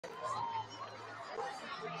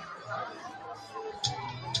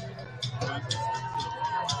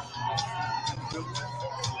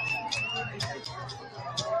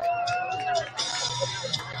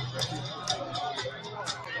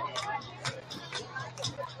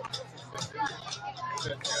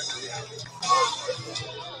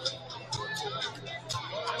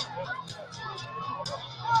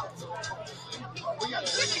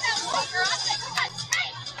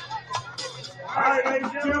All right, ladies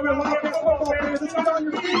and gentlemen, welcome football fans. Let's get on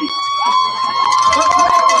your feet.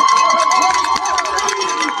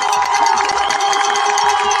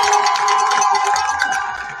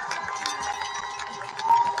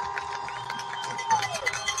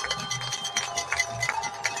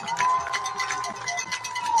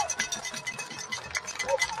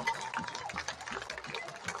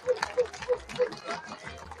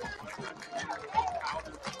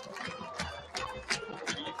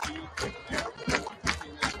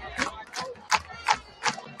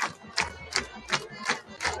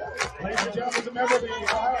 Ladies and gentlemen, as a member of the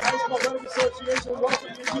Ohio High School Athletic Association, welcome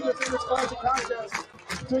you to this interscholastic contest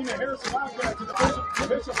between the Harrison Wildcats and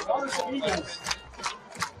the Bishop Watterson Eagles.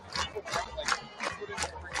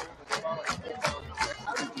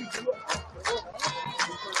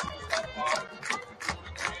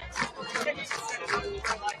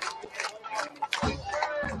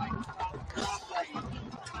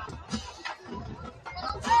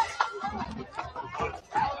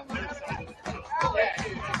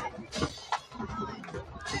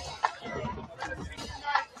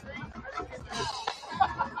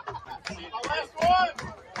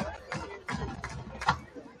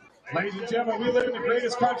 Ladies and gentlemen, we live in the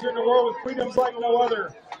greatest country in the world with freedoms like no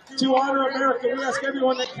other. To honor America, we ask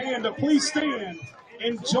everyone that can to please stand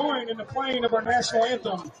and join in the playing of our national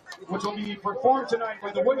anthem, which will be performed tonight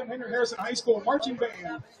by the William Henry Harrison High School Marching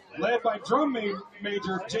Band, led by drum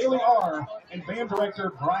major Jaylee R. and band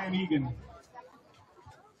director Brian Egan.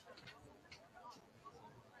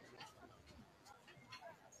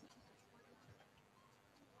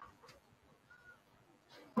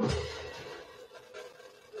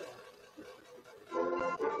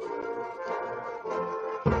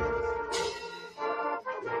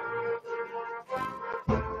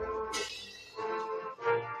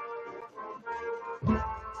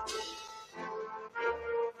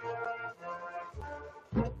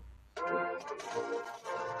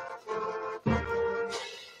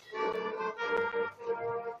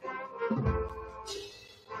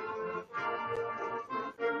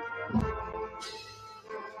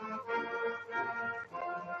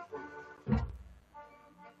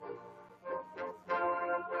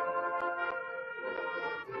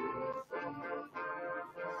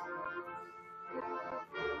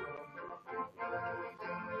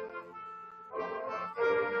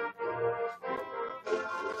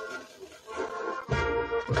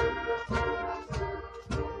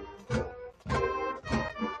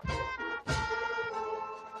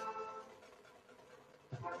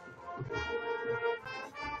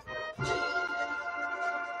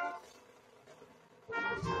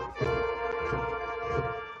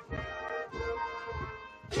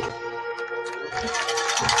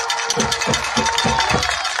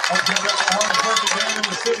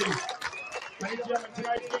 Ladies and gentlemen,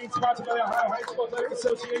 tonight's game sponsored by the Ohio High School Athletic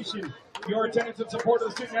Association. Your attendance and support of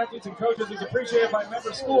the student athletes and coaches is appreciated by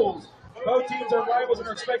member schools. Both teams are rivals and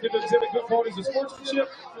are expected to exhibit good qualities of sportsmanship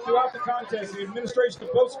throughout the contest. The administration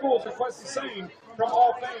of both schools requests the same from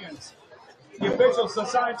all fans. The officials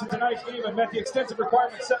assigned to tonight's game have met the extensive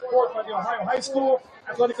requirements set forth by the Ohio High School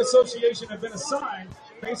Athletic Association and have been assigned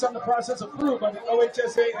based on the process approved by the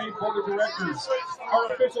OHSAA Board of Directors.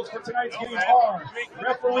 Our officials for tonight's game are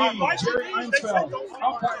referee Jerry Einsfeld,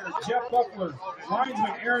 umpire Jeff Buckler,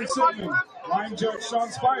 linesman Aaron Sittman, line judge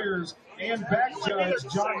Sean Spires, and back judge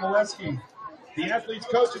John Molesky. The athletes,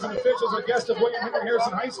 coaches, and officials are guests of William Henry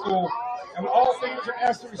Harrison High School, and all fans are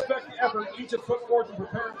asked to respect the effort each has put forth in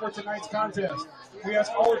preparing for tonight's contest. We ask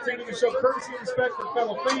all attending to show courtesy and respect for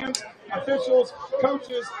fellow fans, officials,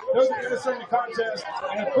 coaches, those administering the contest,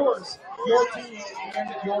 and of course, your team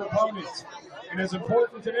and your opponents. And as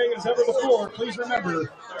important today as ever before, please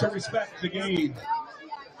remember to respect the game.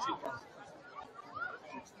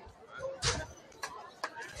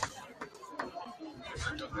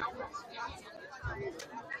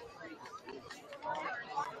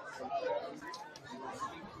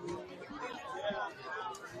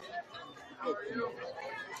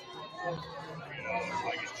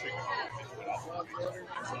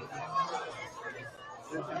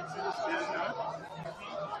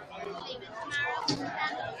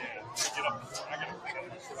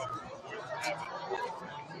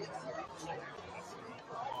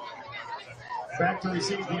 Back to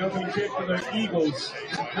receive the opening kick for the Eagles.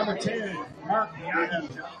 Number 10, Mark Yaden.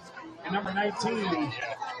 And number 19,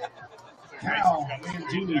 Cal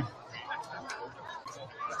Mangini.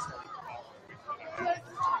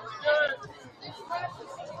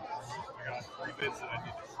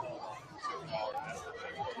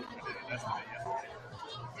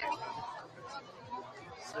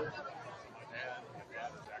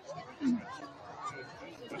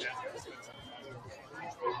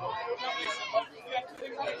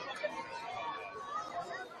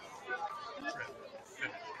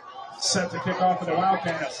 Set to kick off for the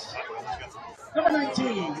Wildcats. Number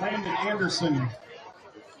 19, Landon Anderson.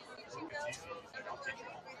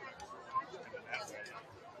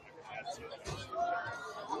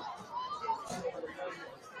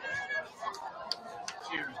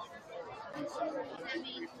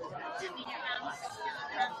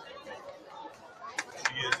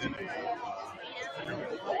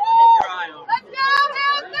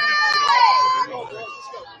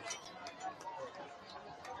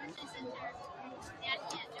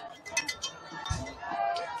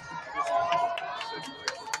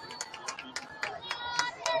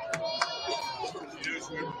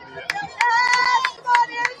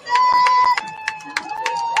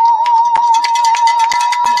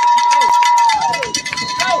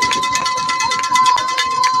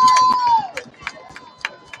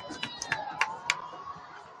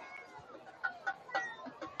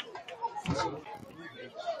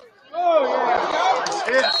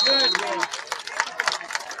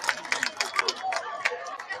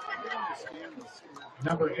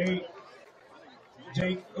 Number 8,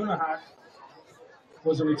 Jake Unahak,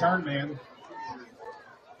 was a return man.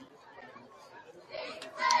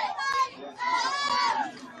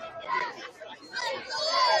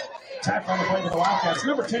 Tap on the play for the Wildcats.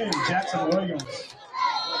 Number 10, Jackson Williams.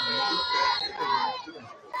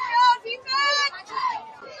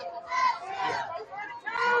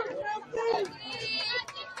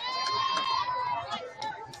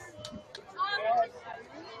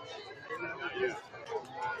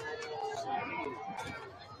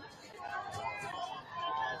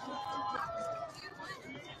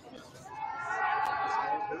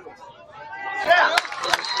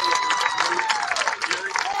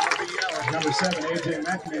 Number 7, AJ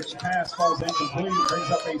McInich, pass falls incomplete,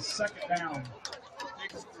 brings up a second down.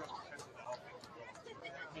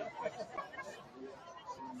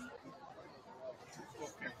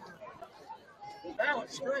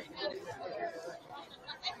 Balance straight.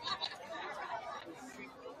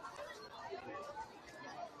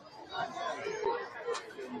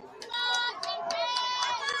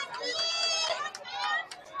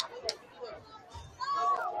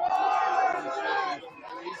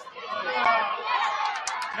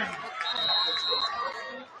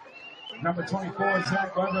 Number 24,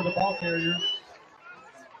 Zach Weber, the ball carrier.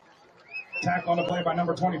 Tackle on the play by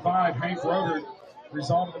number 25, Hank Roder.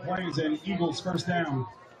 Result of the plays and Eagles first down.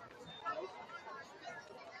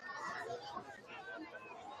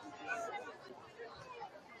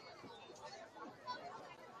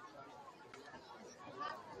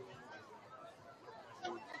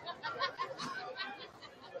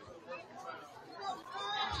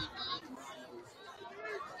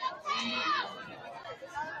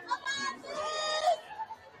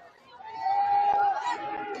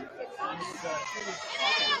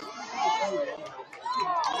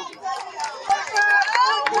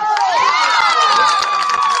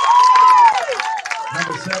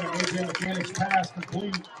 Number 7, AJ McInich, pass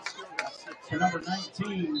complete to number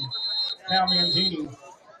 19, Cal Mangini.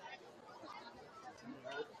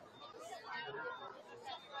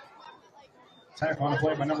 Tackle on the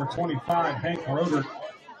play by number 25, Hank Roder.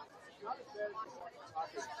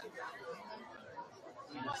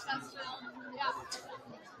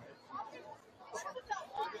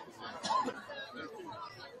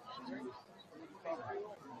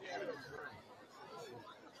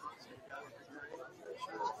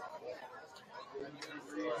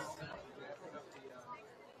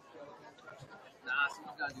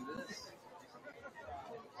 Gotta do this.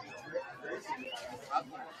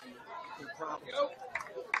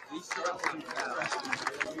 These two are one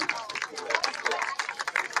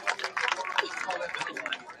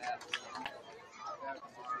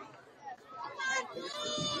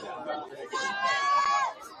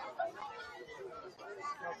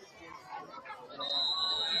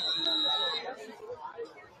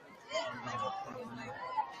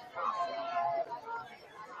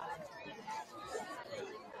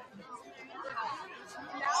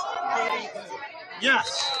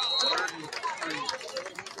Yes.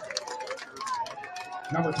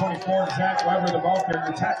 Number 24, Zach Weber, the ball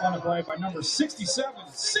carrier. Tackle on the play by number 67,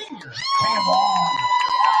 senior Cam Long.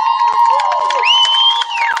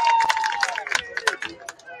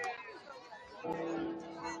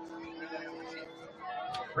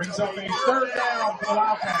 Brings up a third down for the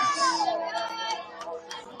Wildcats.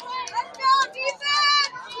 Let's go, defense!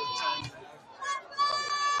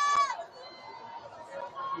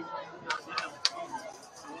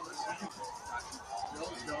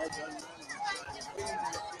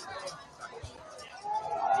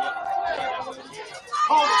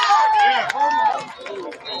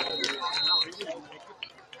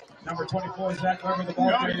 Number 24, Zach Weber, the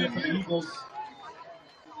ball carrier for the Eagles.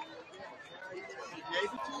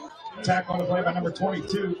 Tackle on the play by number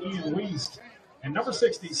 22, Ian Weist. And number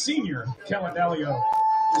 60, senior Kellen Dalio.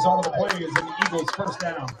 Result of the play is an Eagles first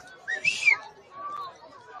down.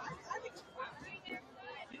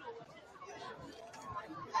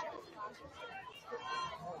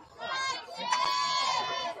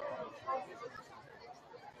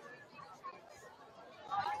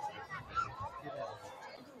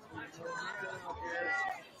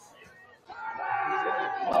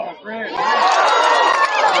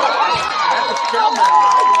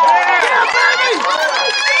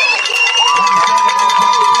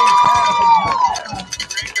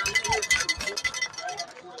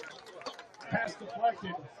 Pass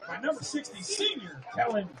deflected by number 60, senior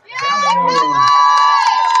Kellen Dalio.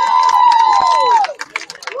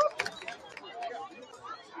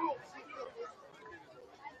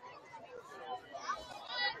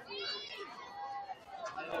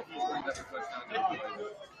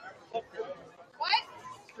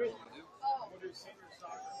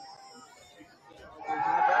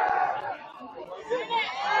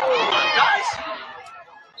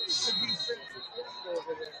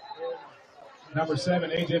 Number 7,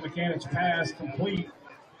 AJ Mechanic's pass complete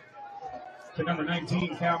to number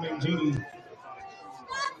 19, Cal Mangini.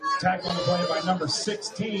 Tackle on the play by number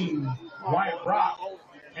 16, Wyatt Brock.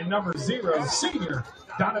 And number 0, senior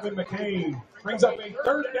Donovan McCain. Brings up a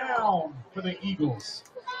third down for the Eagles.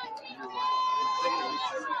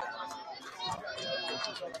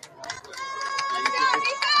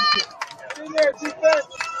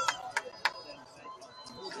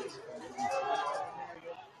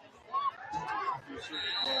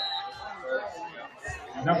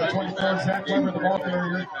 Number 24, Zach Weber, the ball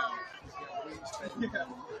carrier.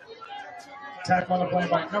 Tackle on the play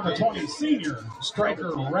by number 20, senior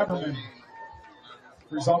striker Reberman.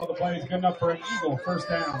 Result of the play is good enough for an Eagle first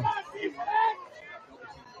down.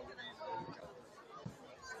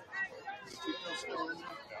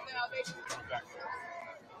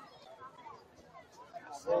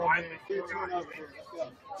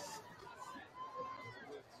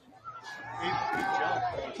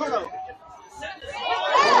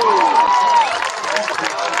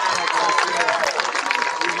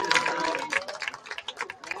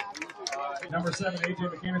 Number 7,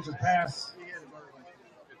 AJ Mechanic's pass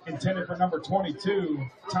intended for number 22,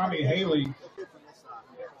 Tommy Haley.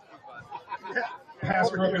 Pass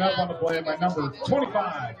broken up on the play by number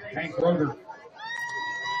 25, Hank Roeder.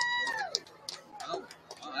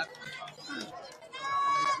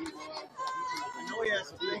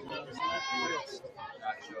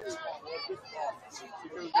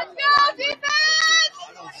 Let's go, defense!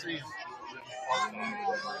 I don't see him.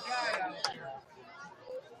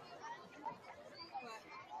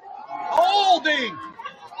 Holding!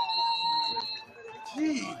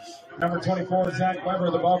 Jeez. Number 24, Zach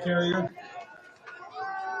Weber, the ball carrier.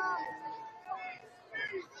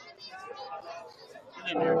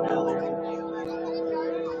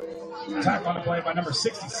 Tackle on the play by number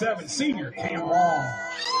 67, senior Cam Long.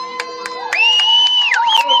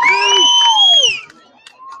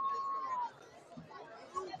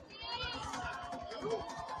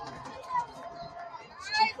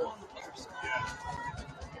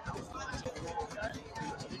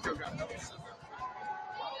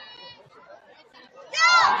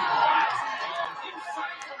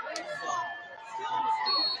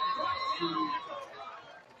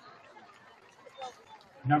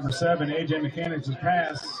 Number 7, AJ Mechanic's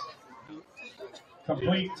pass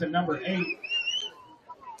complete to number 8,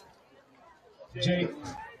 Jake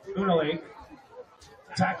Unalake.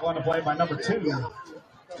 Tackle on the play by number 2,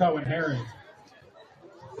 Cohen Herring.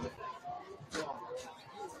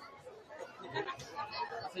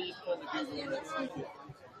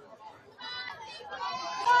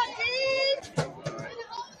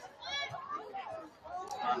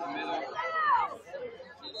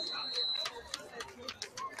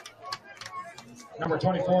 Number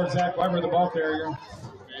 24, Zach Weber, the ball carrier.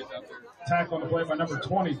 Tackle on the play by number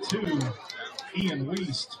 22, Ian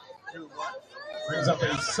Weist. Brings up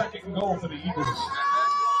a second goal for the Eagles.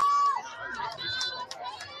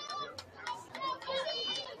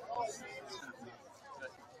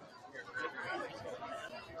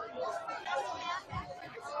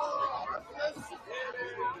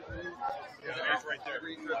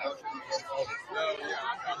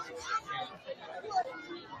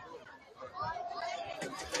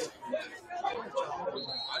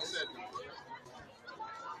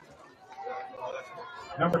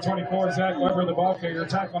 Number 24, Zach Weber, the ball carrier.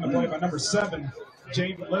 Attack on the play by number 7,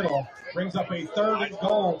 Jaden Little. Brings up a third and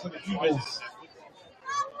goal for the Eagles.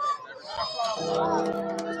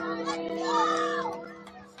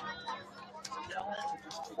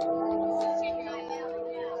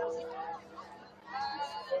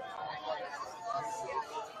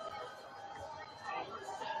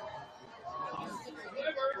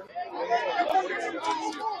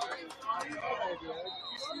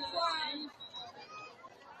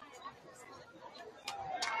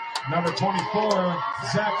 Number 24,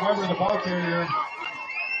 Zach Weber, the ball carrier.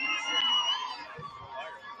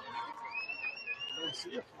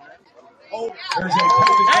 There's a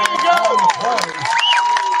penalty on the play.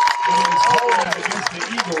 It is holding against the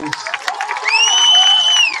Eagles.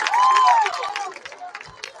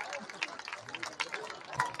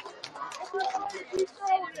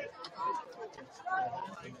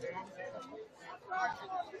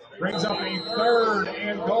 Brings up a third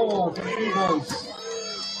and goal for the Eagles.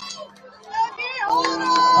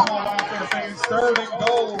 Come on out there, fans. Third and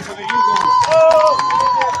goal for the Eagles.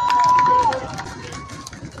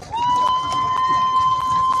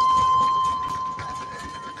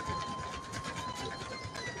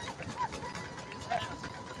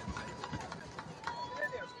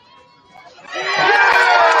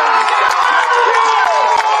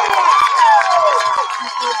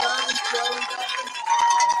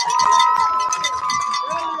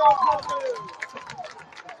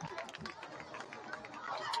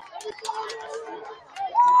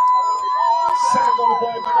 Sack on the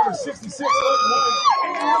play by number 66, Logan White,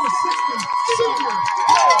 and number 60, senior.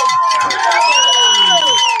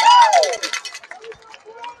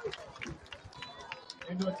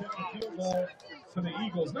 Into attempting a field goal for the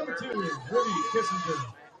Eagles. Number 2, Rudy Kissinger.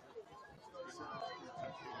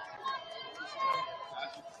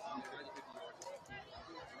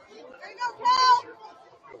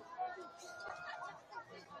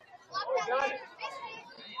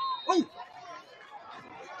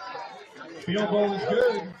 Field goal is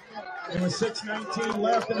good. There was 6:19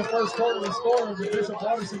 left in the first quarter. The score of the Bishop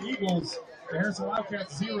Watterson Eagles, the Harrison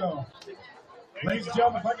Wildcats 0. Ladies and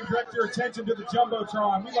gentlemen, if I can direct your attention to the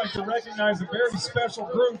Jumbotron, we'd like to recognize a very special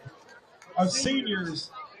group of seniors.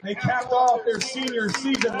 They capped off their senior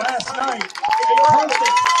season last night. A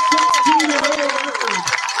perfect 16-0 record.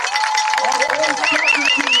 Our boys soccer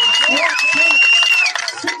team,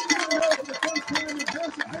 16-0 for the first time in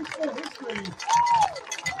Varsity high school history.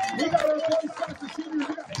 We got our boys soccer seniors.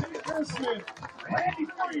 We got Peyton Smith, Randy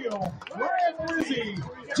Friel, Ryan Rizzi,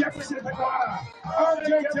 Jefferson Pagada, RJ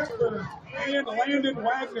Tepper, and Landon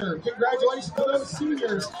Wagner. Congratulations to those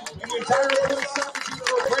seniors and the entire boys soccer team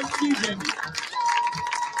for a great season.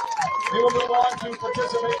 They will move on to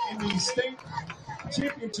participate in the state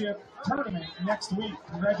championship tournament next week.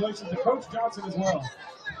 Congratulations to Coach Johnson as well.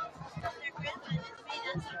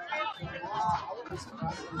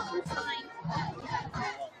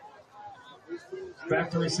 Back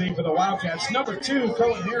to receive for the Wildcats. Number 2,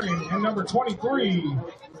 Cohen Herring, and number 23,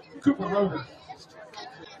 Cooper Roder.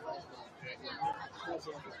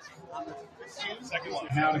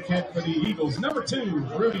 Now to kick for the Eagles. Number 2,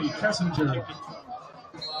 Rudy Kessinger.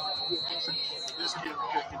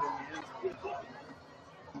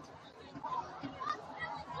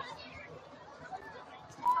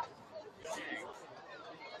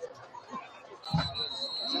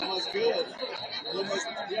 Good.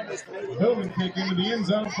 Hillman kick into the end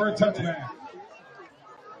zone for a touchback.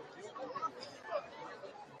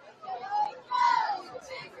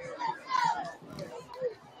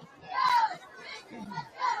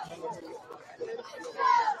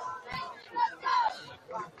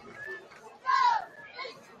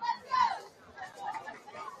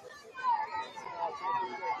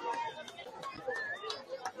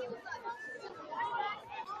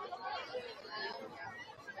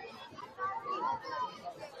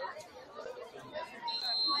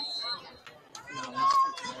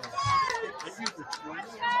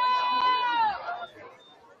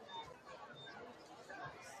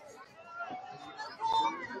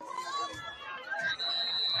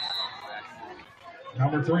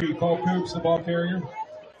 Number 3, Cole Coops, the ball carrier.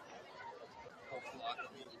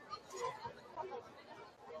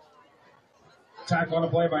 Tackle on a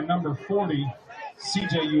play by number 40,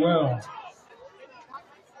 CJUL.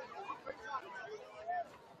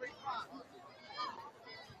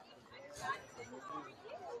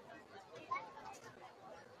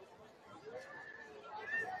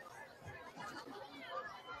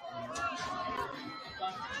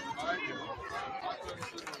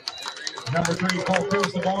 Number 3, Cole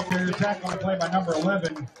Cruz, the ball carrier. Tackle on the play by number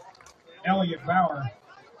 11, Elliott Bauer.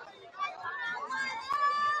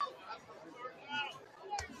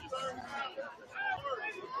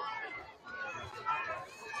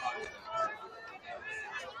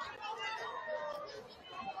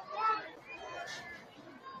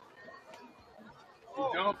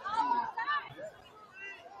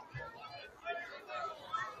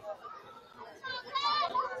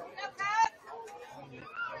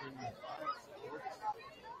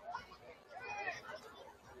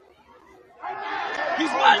 He's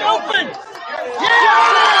wide open! Yeah!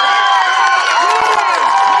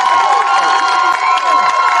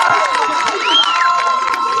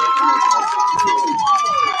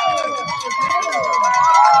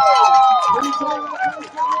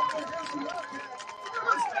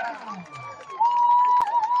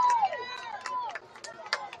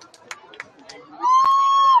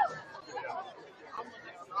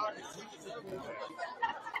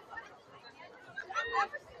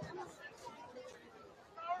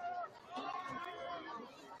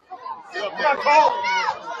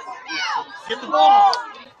 Get the ball.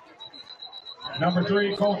 Number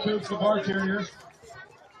 3, Cole Coops, the ball carrier.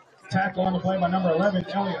 Tackle on the play by number 11,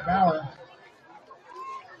 Elliott Bauer.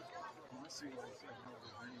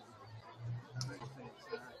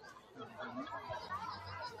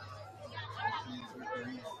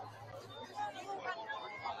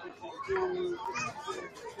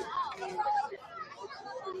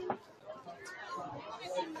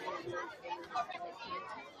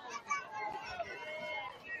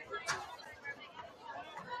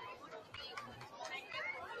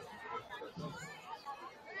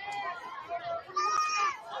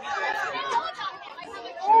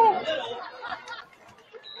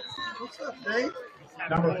 What's up, Dave?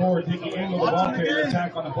 Number 4, Dickie Engel, the ball carrier.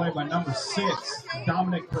 Tackle on the play by number 6,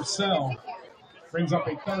 Dominic Purcell. Brings up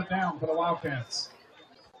a 3rd down for the Wildcats.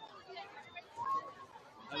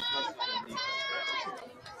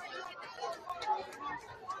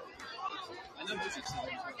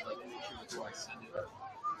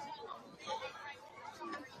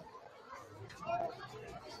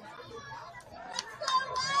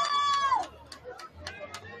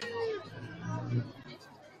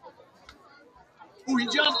 Ooh, he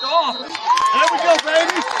jumped off. There we go,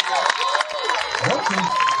 baby.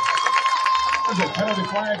 There's a penalty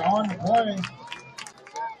flag on the play.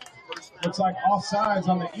 Looks like offsides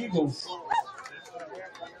on the Eagles.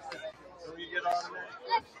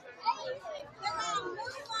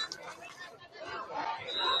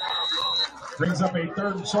 Brings up a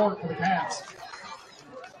 3rd and short for the Cats.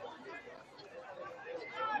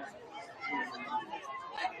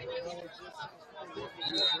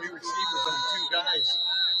 Three receivers on 2 guys.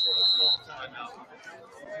 That's what we call timeout.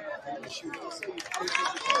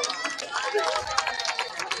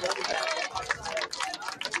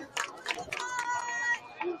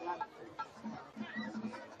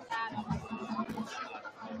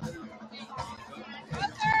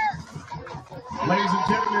 Ladies and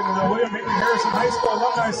gentlemen, the William Henry Harrison High School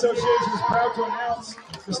Alumni Association is proud to announce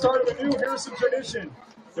the start of a new Harrison tradition.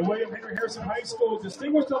 The William Henry Harrison High School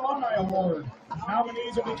Distinguished Alumni Award.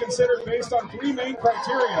 Nominees will be considered based on 3 main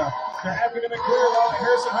criteria: their academic career while at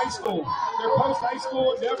Harrison High School, their post-high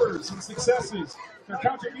school endeavors and successes, their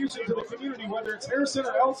contribution to the community, whether it's Harrison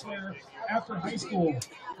or elsewhere after high school.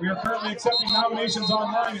 We are currently accepting nominations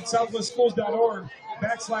online at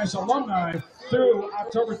southwestschools.org/alumni through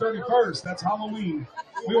October 31st. That's Halloween.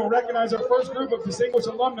 We will recognize our first group of distinguished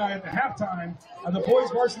alumni at the halftime of the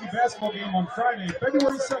boys varsity basketball game on Friday,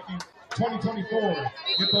 February 2nd, 2024.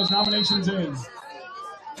 Get those nominations in.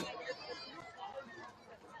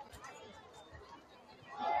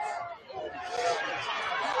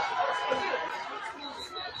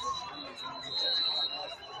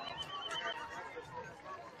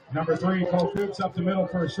 Number 3, Cole Coops up the middle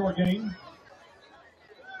for a short gain.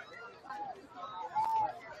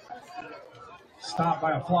 Stopped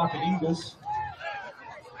by a flock of Eagles.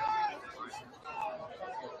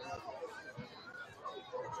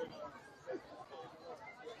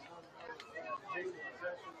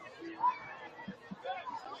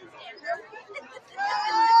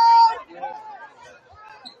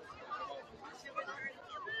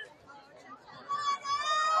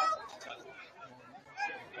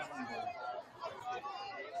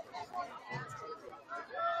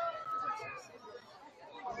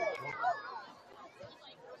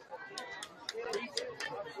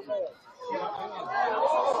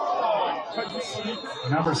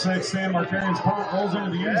 Number 6, Sam Markarian's punt rolls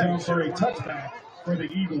into the end zone for a touchback for the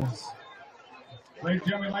Eagles. Ladies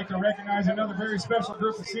and gentlemen, we'd like to recognize another very special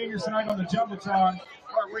group of seniors tonight on the Jumbotron.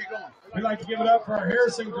 Where you going? We'd like to give it up for our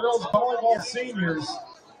Harrison girls volleyball seniors.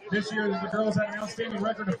 This year, the girls have an outstanding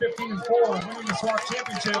record of 15-4, winning the SWAC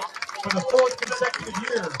championship for the 4th consecutive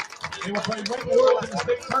year. They will play Wentworth in the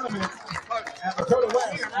state tournament at Dakota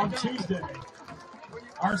West on Tuesday.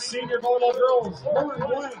 Our senior volleyball girls, Lauren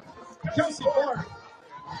Blank, Kelsey Clark,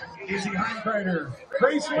 Izzy Heinkreider,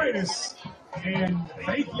 Grace Reyes, and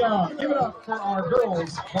Faith Young. Give it up for our girls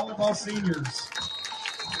volleyball seniors.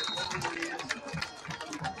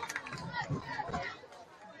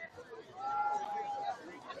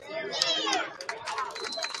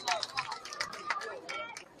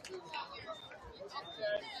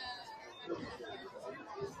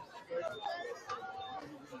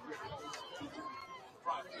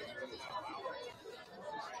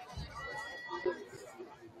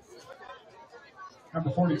 Number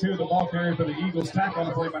 42, the ball carrier for the Eagles, tackle on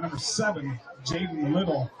the play by number 7, Jaden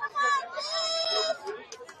Little.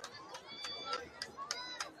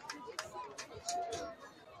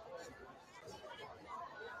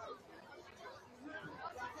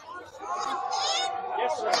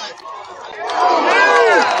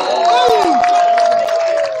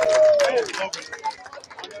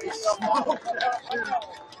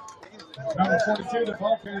 Number 42, the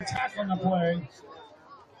ball carrier, tackle on the play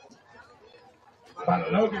by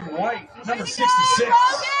Logan White, number 66.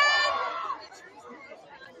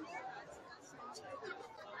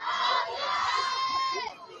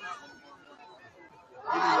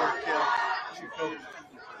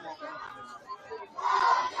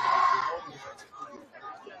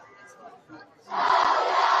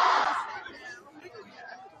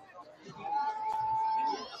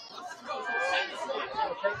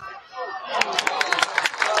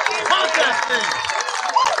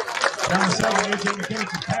 Number 7, AJ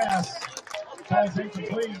McKinney's pass. Ball's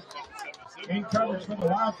incomplete. In coverage for the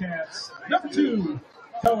Wildcats. Number 2,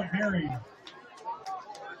 Cohen Harry.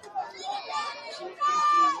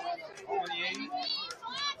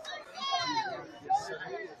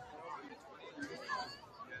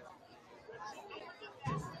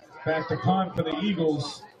 Back to punt for the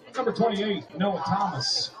Eagles. Number 28, Noah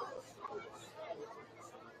Thomas.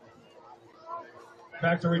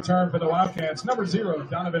 Back to return for the Wildcats. Number 0,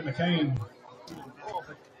 Donovan McCain.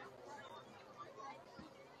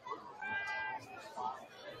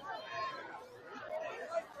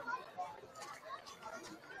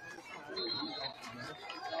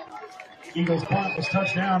 Eagles punt was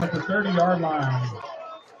touchdown at the 30-yard line.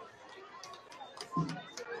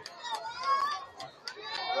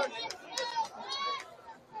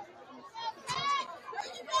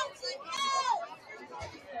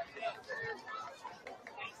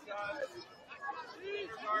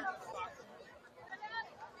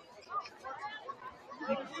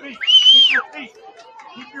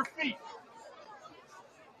 Keep your feet.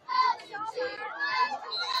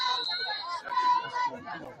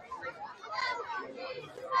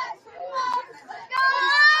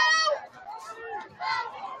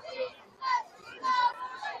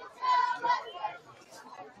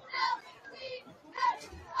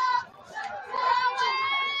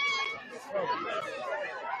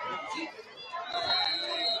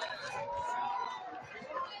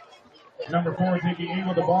 Number 4, Dickie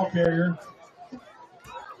Engel, the ball carrier.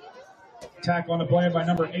 Tackle on the play by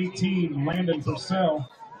number 18, Landon Purcell.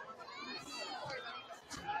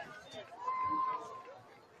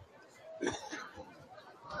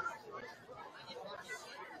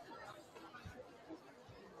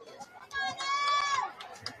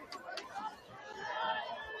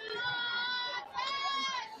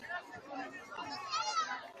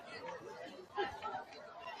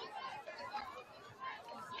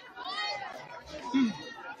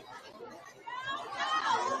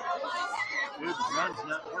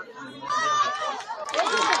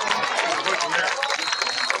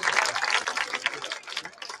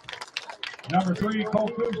 Number 3, Cole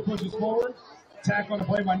Coops pushes forward. Tackle on the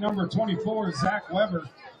play by number 24, Zach Weber.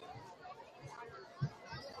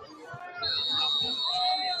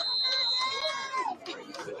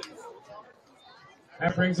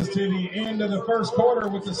 That brings us to the end of the first quarter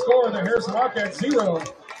with the score of the Harrison Wildcats 0,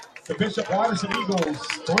 the Bishop Watterson Eagles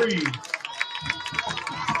 3.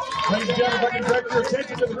 Ladies and gentlemen, if I can direct your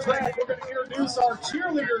attention to the track, we're going to introduce our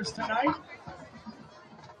cheerleaders tonight.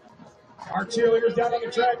 Our cheerleaders down on the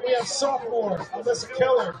track, we have sophomore Alyssa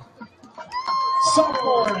Keller,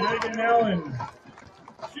 sophomore Megan Allen,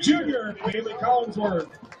 junior Bailey Collinsworth,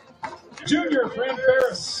 junior Fran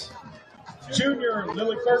Ferris, junior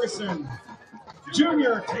Lily Ferguson,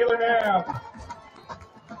 Junior Taylor Knapp.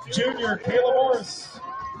 Junior Kayla Morris.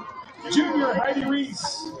 Junior Heidi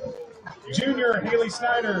Reese. Junior Haley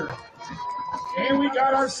Snyder. And we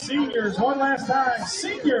got our seniors one last time.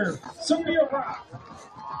 Senior Sophia Brock.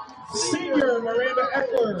 Senior Miranda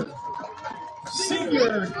Eckler.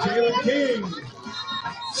 Senior Jalen King.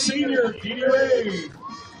 Senior Dee Ray.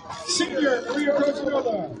 Senior Maria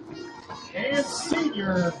Rosanova. And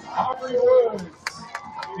senior Aubrey Woods.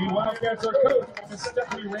 The Wildcats are coached by Ms.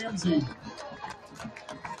 Stephanie Ramsey.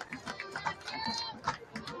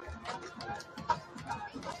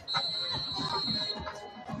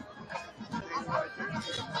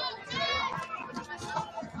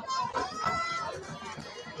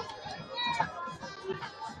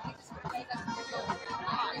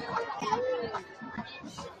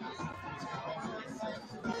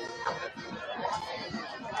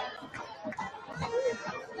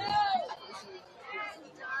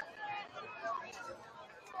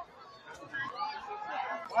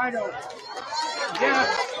 Wide open. Yeah.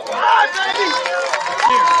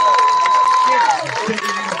 Taking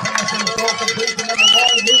in the pass and goal complete to number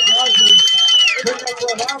 1, Luke Rogers. Bring up for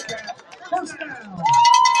a Wildcat. First down.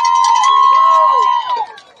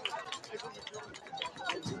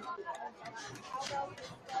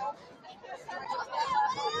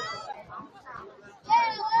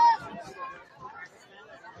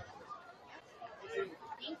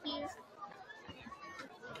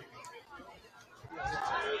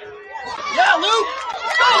 Yeah, Luke!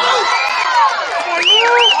 Go, Luke!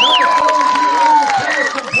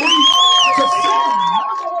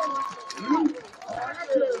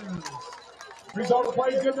 Result of the play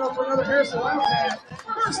is good enough for another Harrison Wildcat.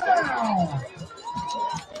 First down.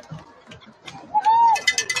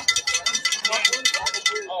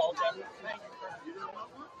 Oh, okay.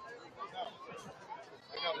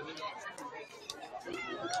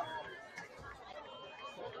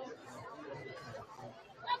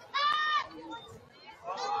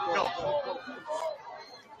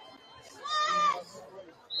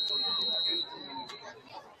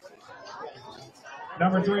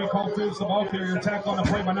 Number 3, Colt Phillips, the ball carrier. Tackle on the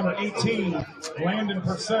play by number 18, Landon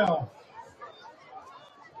Purcell.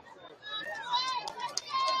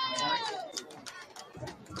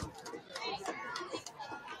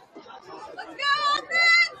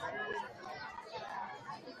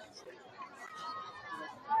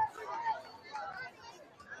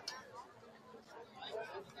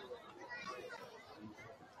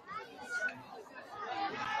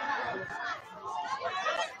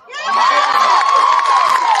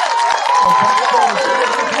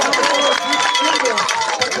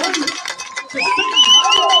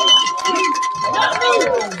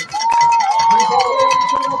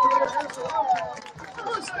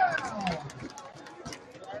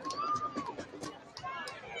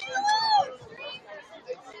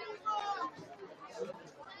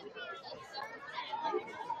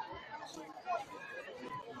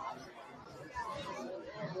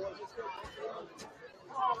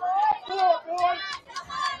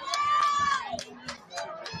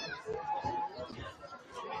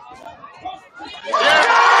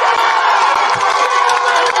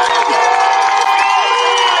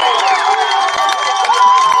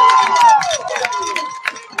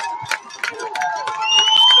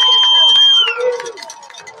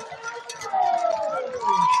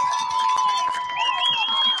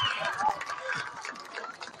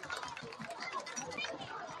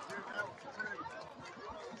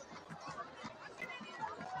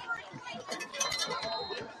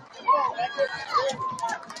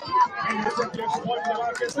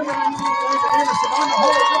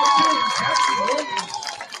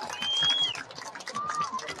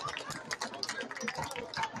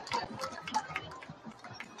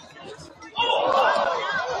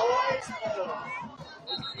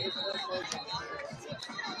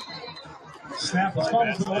 Snap was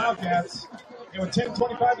fumbled for the Wildcats. And with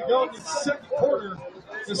 10:25 to go in the second quarter,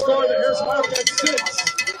 the score of the Harrison Wildcats 6,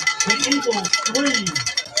 the Eagles 3.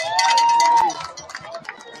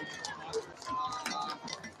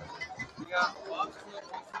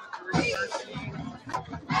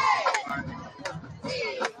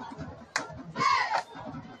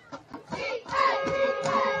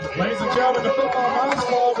 Ladies and gentlemen, the Football Moms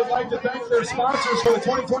Club would like to thank their sponsors for the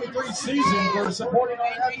 2023 season for supporting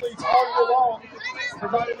our athletes all year long,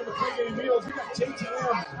 providing them with pregame meals. We got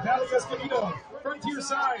JTM, Valley Escondido, Frontier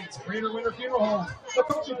Signs, Greater Winter Funeral Home, The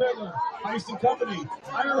Coaching Peddler, Ice and Company,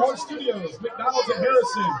 Iron Horse Studios, McDonald's at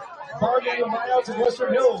Harrison, Bargain and Buyouts in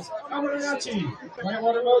Western Hills, Amariachi,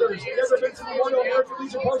 Whitewater Motors, Ever Benson Memorial American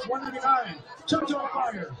Legion Post 199, Church on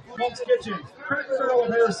Fire, Monk's Kitchen, Cracker Barrel of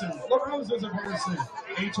Harrison, La Rosas of Harrison,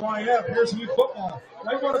 HYF, Harrison Youth Football,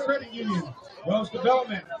 Whitewater Credit Union, Welsh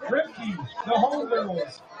Development, Ripkey, The Home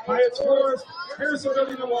Girls, Hyatt's Florist, Harrison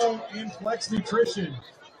Building and Loan, and Flex Nutrition.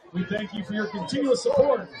 We thank you for your continuous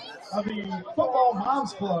support of the Football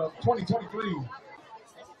Moms Club 2023.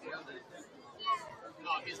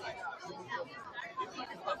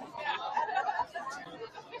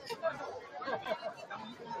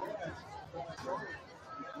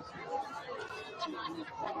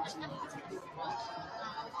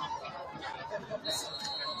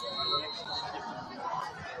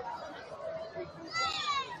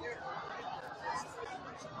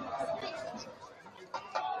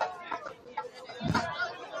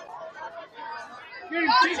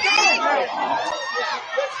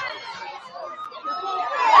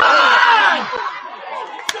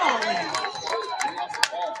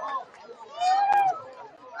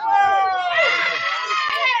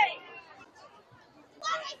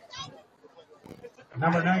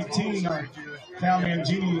 Number 19, Cal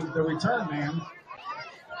Mangini, the return man.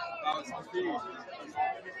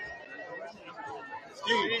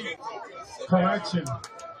 Correction.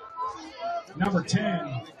 Number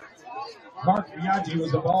 10, Mark Biaggi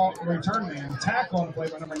was the ball return man. Tackle on the play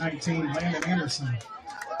by number 19, Landon Anderson.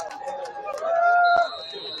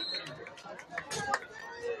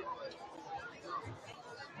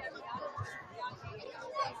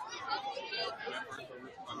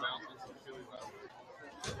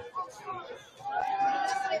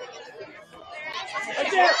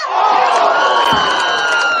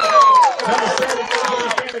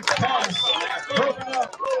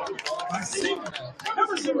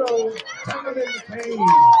 Number 0, Donovan McCain.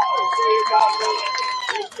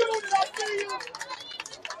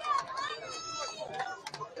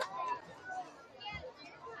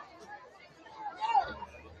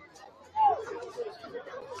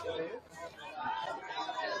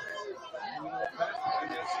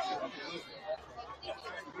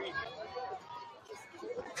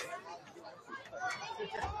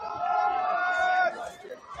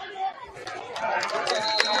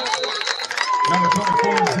 Number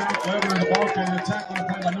 24, Zach Weber, the ball carrier, tackle on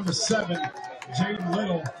the play by number 7, Jaden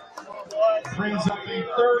Little. Brings up a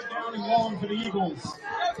 3rd down and long for the Eagles.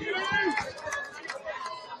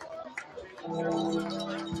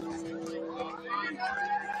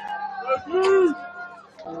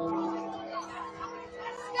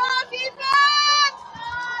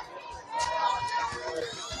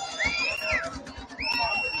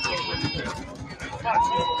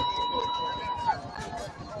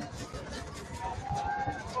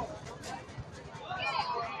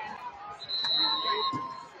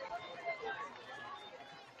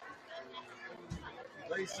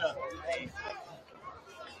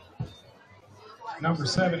 Number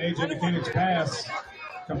 7, AJ McKinnon's pass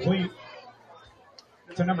complete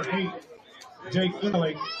to number 8, Jake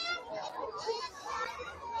Inley.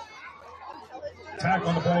 Tackle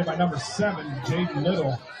on the play by number 7, Jaden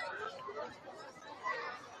Little.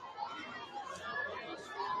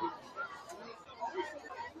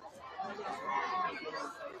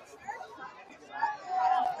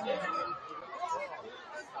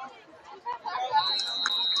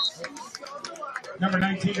 Number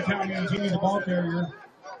 19, Cal Mangini, the ball carrier.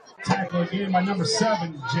 Tackle again by number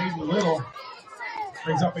 7, Jaden Little.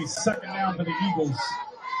 Brings up a 2nd down for the Eagles.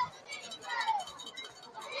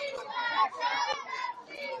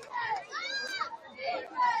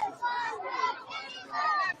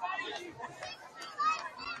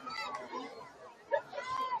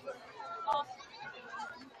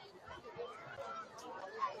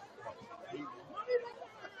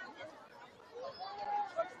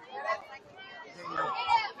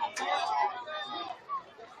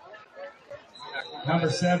 Number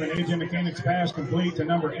 7, AJ McKinnon's pass complete to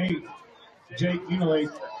number 8, Jake Inley.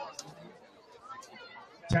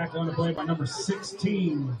 Tackle on the play by number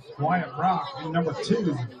 16, Wyatt Rock, and number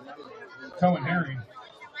 2, Cohen Herring.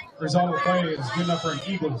 Result of the play is good enough for an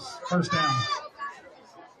Eagles 1st down.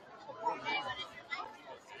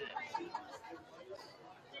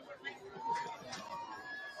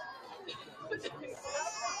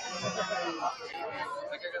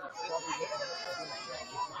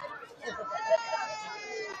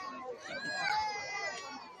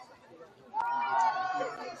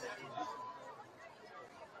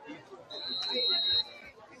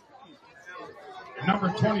 Number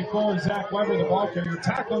 24, Zach Weber, the ball carrier.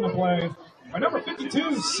 Tackle on the play by number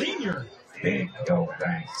 52, senior, Big Go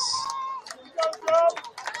Banks.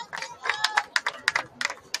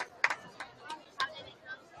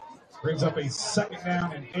 Brings up a 2nd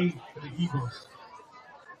down and 8 for the Eagles.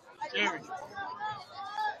 Sharon.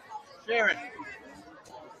 Sharon.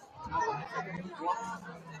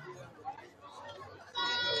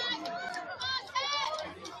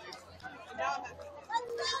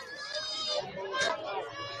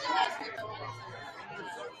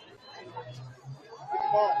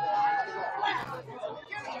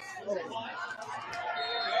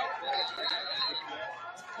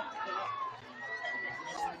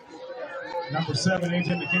 Number 7,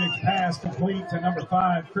 AJ McKinnon's pass complete to number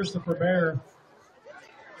 5, Christopher Bear.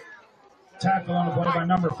 Tackle on the play by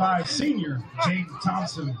number 5, senior Jaden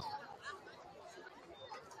Thompson.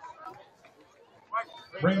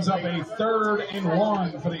 Brings up a 3rd and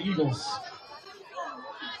 1 for the Eagles.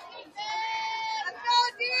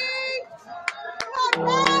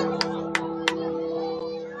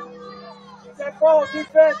 Get ball,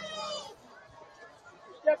 defense.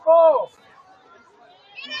 Get ball.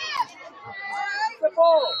 Get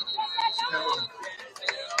ball.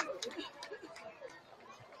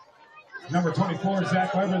 Number 24,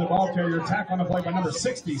 Zach Weber, the ball carrier. Tackle on the play by number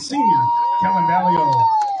 60, senior Kellen Ballio.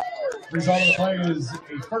 Result of the play is a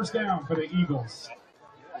 1st down for the Eagles.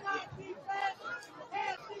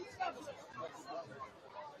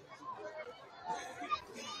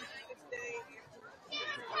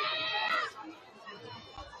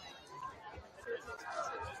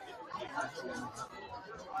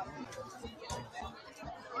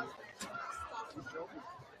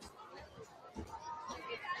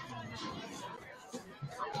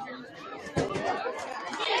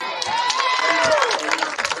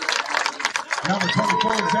 Number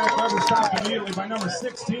 24, Zach Weber, stopped immediately by number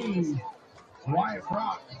 16, Wyatt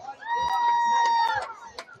Brock.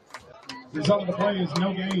 Result of the play is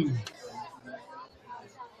no gain.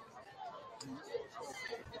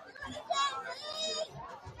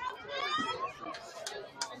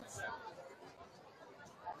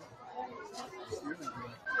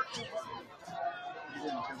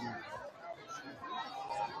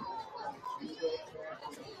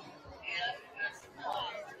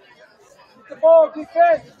 The ball,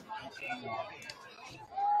 defense.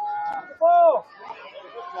 The ball.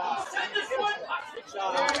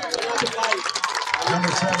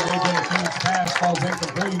 Number 7, AJ McKinnon's pass falls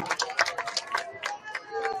incomplete.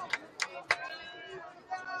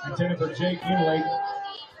 Intended for Jake Inlake.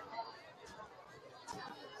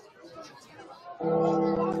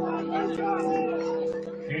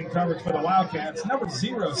 In coverage for the Wildcats, number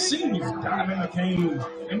 0, senior Donovan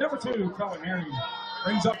McCain. And number 2, Cohen Herring.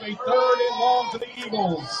 Brings up a 3rd and long to the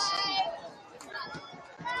Eagles.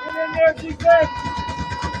 Get in there, defense.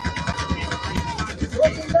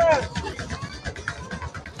 Looking back.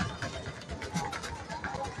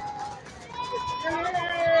 Get in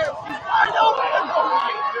there.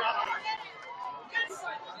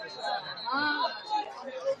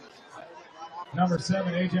 Number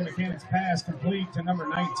 7, AJ McKinnon's pass complete to number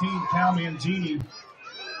 19, Cal Mangini.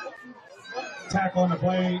 Tackle on the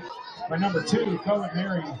play by number 2, Cohen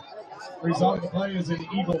Herring. Result of the play is an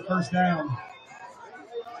Eagle 1st down.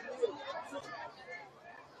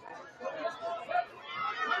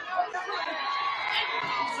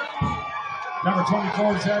 Number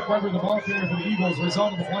 24, Zach Weber, the ball carrier for the Eagles.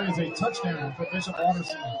 Result of the play is a touchdown for Bishop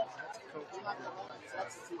Watterson.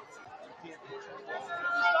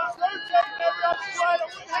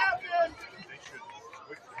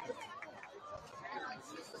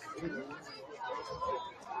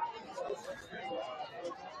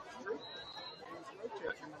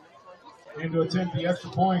 And to attempt the extra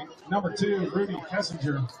point, number 2, Rudy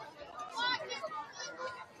Kessinger.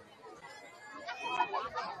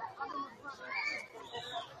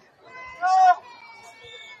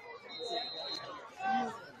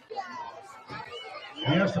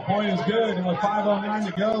 The extra point is good, and with 5:09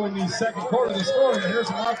 to go in the 2nd quarter, the score, the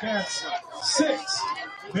Harrison Wildcats 6,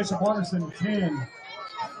 Bishop Watterson 10.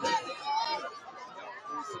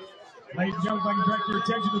 Ladies and gentlemen, if I can direct your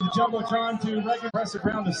attention to the Jumbotron to record impressive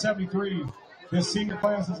round of 73. This senior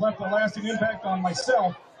class has left a lasting impact on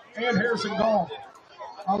myself and Harrison Golf.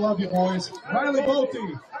 I love you, boys. Riley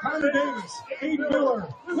Bolte, Connor Davis, Aiden Miller,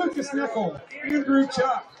 Lucas Nickel, Andrew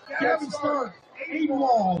Chuck, Gavin Stark, Aiden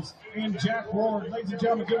Walls, and Jack Ward. Ladies and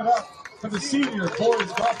gentlemen, give it up for the senior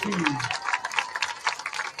boys golf team.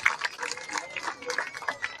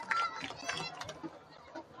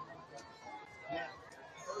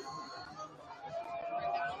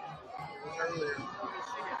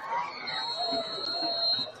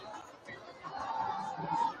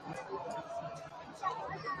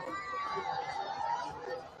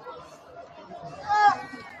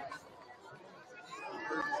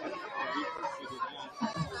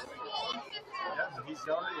 He's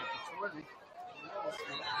already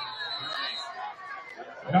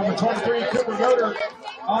Number 23, Cooper Yoder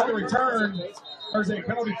on the return. There's a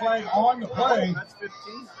penalty flag on the play. That's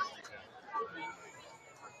 15.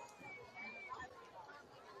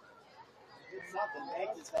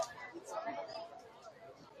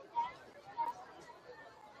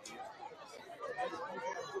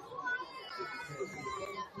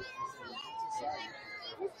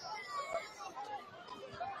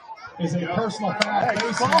 Is a personal foul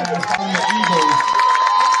face mask on the Eagles.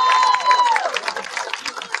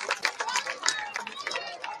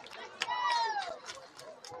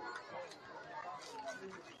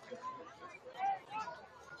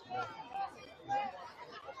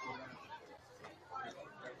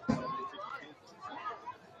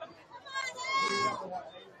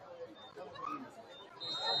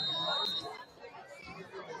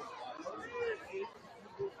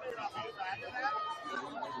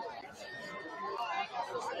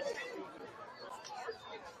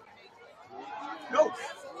 Go.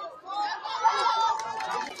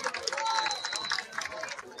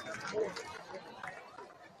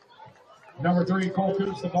 Number 3, Cole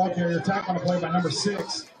Coops, the ball carrier. Attack on the play by number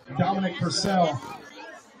 6, Dominic Purcell.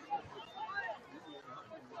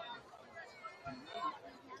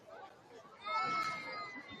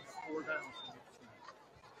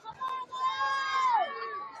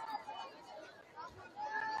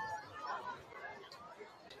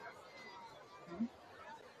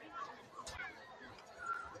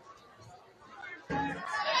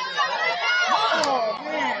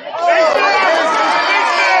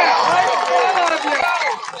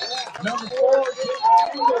 Number 4,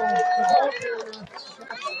 the ball carrier.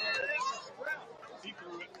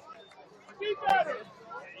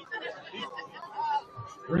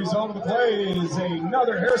 The result of the play is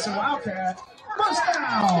another Harrison Wildcat. First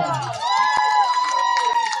down.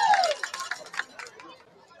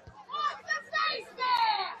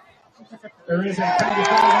 There is a penalty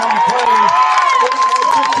flag on the play.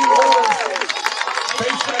 15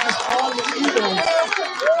 face mask on the Eagles.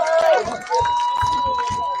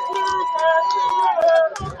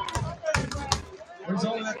 The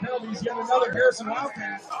result of that penalty is yet another Harrison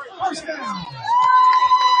Wildcat. First down.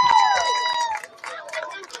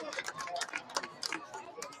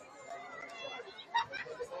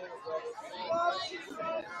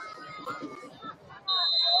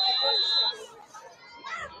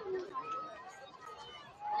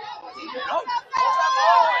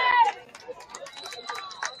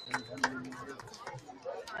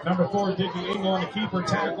 Number 4, Dickie Engel on the keeper.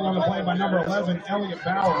 Tackle on the play by number 11, Elliott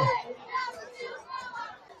Bauer.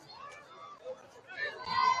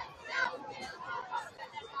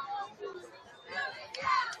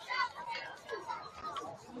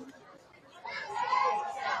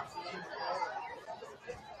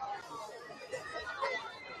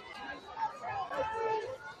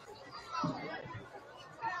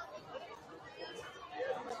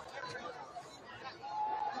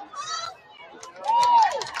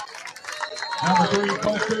 Number 3,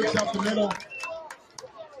 Cole Coops up the middle.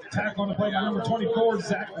 Tackle on the play by number 24,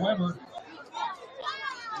 Zach Weber.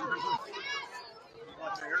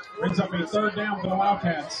 Brings up a third down for the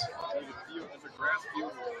Wildcats.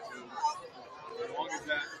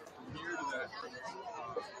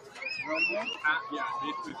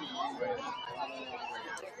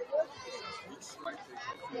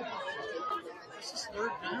 This is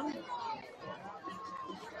third down.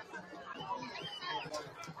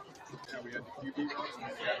 Yeah, we had the QB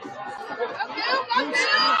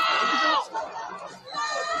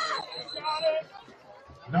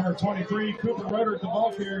Number 23, Cooper Roder at the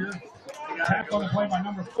ball carrier. Tackle on the play by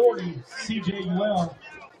number 40, CJ Uell.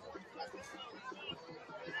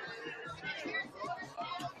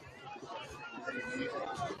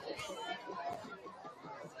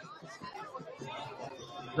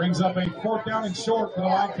 Brings up a fourth down and short for the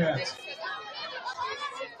Wildcats.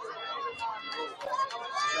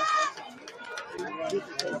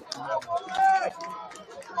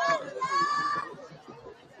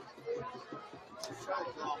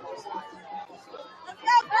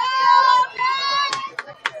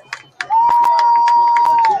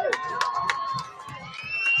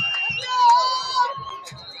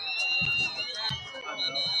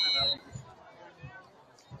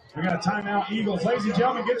 We got a timeout, Eagles. Ladies and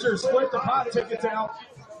gentlemen, get your split the pot tickets out.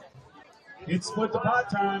 It's split the pot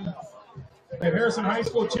time. The Harrison High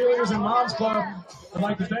School Cheerleaders and Moms Club would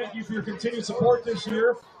like to thank you for your continued support this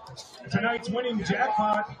year. Tonight's winning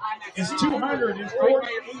jackpot is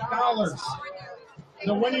 $248.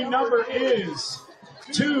 The winning number is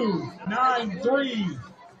 2930991.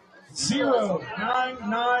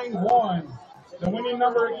 The winning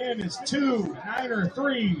number again is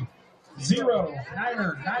 2930991. 0.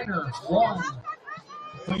 Niner 1.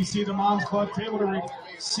 Please see the Moms Club table to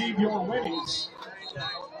receive your winnings.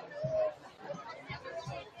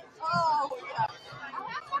 Oh, yeah.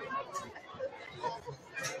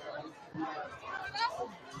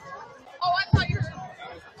 Oh, I thought you were.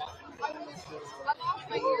 I lost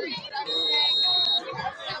my earring.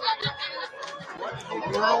 What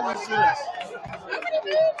girl is this?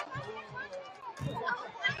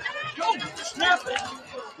 Go, snap it.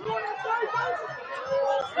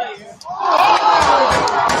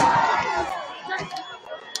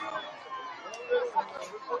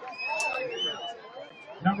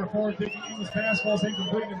 Number 4, Dickie Eagles pass falls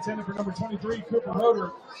incomplete, intended for number 23, Cooper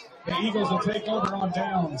Roeder. The Eagles will take over on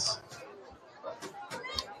downs.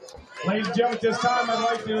 Ladies and gentlemen, at this time, I'd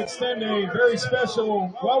like to extend a very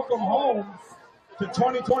special welcome home to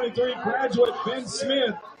 2023 graduate Ben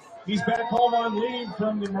Smith. He's back home on leave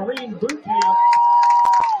from the Marine Boot Camp.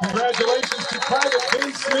 Congratulations to Private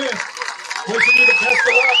Ben Smith. Wishing you the best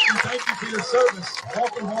of luck and thank you for your service.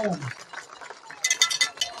 Welcome home.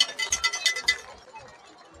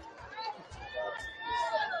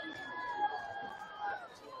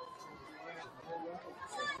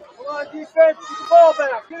 Come on, defense, get the ball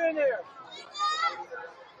back. Get in there.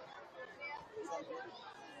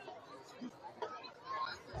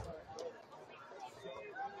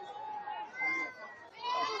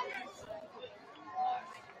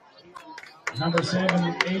 Number 7,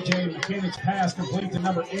 AJ McKinnock's pass complete to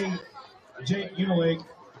number 8, Jake Unileg.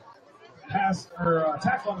 Pass or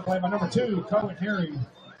tackle on the play by number 2, Cohen Herring.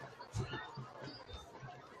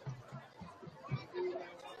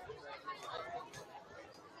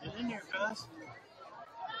 Get in there, Gus.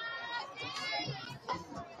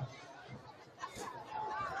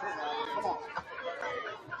 Come on.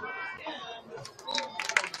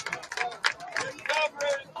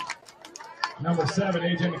 Number 7,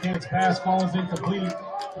 AJ McKinnock's pass falls incomplete.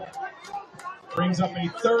 Brings up a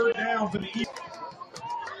 3rd down for the Eagles.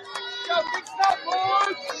 Go, big stop,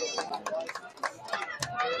 boys.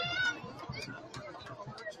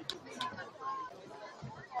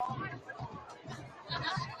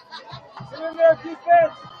 Get in there,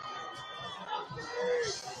 defense.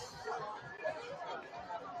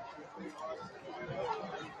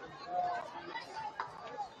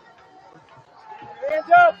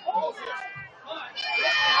 Hands up.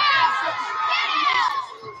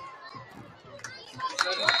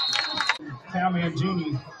 Cal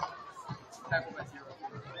Mangini.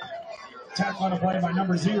 Tackle on the play by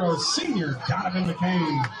number 0, senior Donovan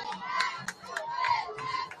McCain.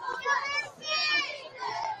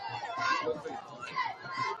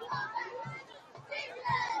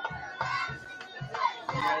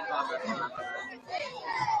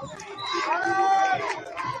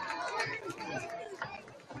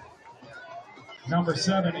 Number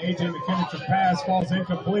 7, AJ McKinnock's pass falls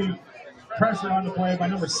incomplete. Pressure on the play by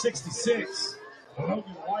number 66, Logan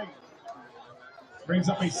White. Brings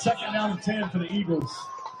up a 2nd down and 10 for the Eagles.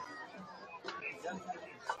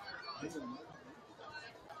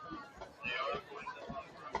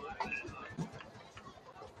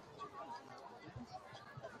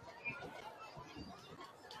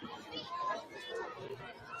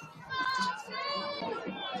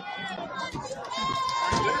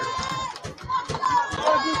 Come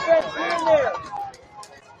on, defense, get in there.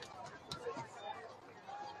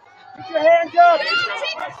 Get your hands up.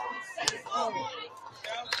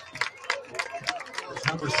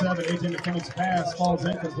 Number 7, AJ McKinnock's pass falls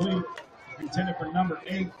incomplete. Intended for number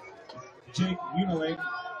 8, Jake Unileg.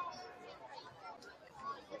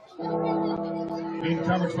 In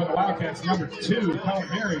coverage for the Wildcats, number 2, Cohen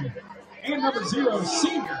Herring. And number 0,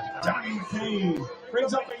 senior Donnie McCain.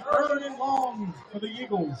 Brings up a 3rd and long for the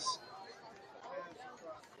Eagles.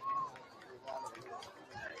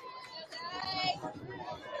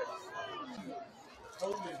 Get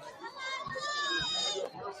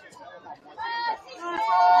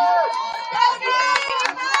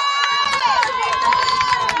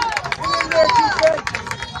in there, defense.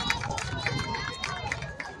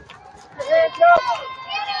 Get your hands up.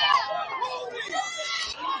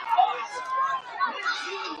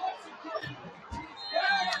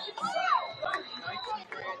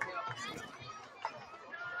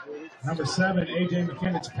 Number 7, AJ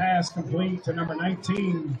McKinnock's pass complete to number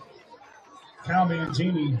 19, Cal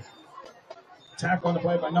Mangini. Tackle on the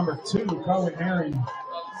play by number 2, Cohen Herring.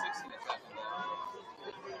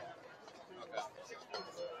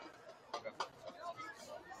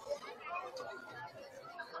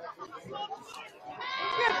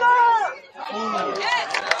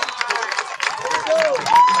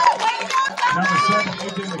 Number 7,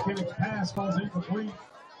 AJ McKinnock's pass falls incomplete.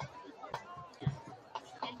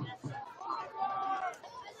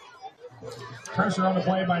 Pressure on the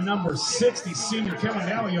play by number 60, senior Kevin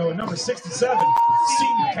Dalio, and number 67,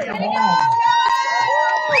 senior Cam Long.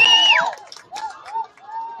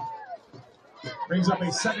 Brings up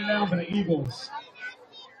a second down for the Eagles.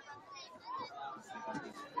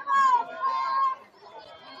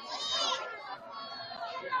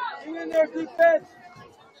 Hang in there, defense.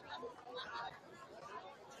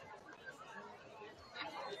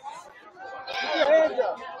 Put your hands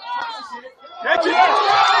up. Catch it!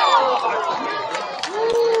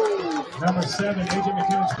 Number 7, AJ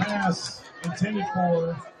McKinnon's pass intended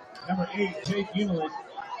for number 8, Jake Unilich.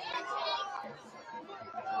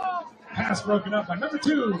 Pass broken up by number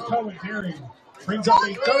 2, Cohen Herring. Brings up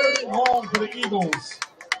a third and long for the Eagles.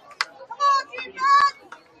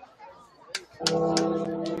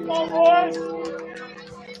 Come on, boys.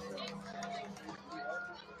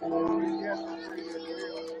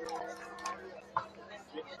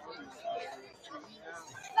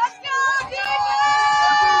 Let's go,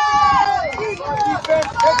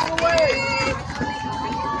 Defense, take it away.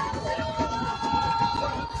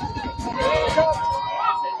 Hands up.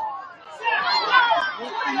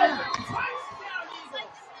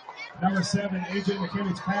 Number 7, AJ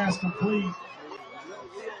McKinnon's pass complete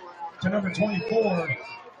to number 24,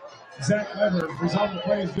 Zach Weber. Result of the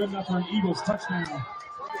play is good enough for an Eagles touchdown.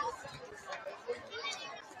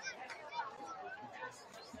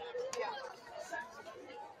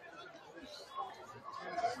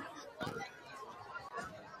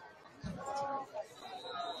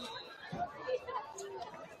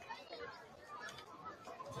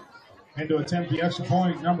 And to attempt the extra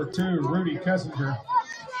point, number 2, Rudy Kessinger.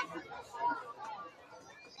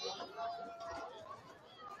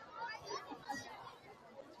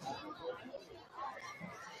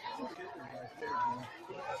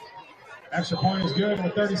 Extra point is good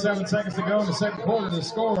with 37 seconds to go in the second quarter. The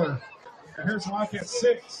score, the Harrison Wildcats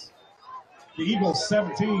 6, the Eagles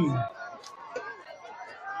 17.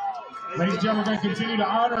 Ladies and gentlemen, we're going to continue to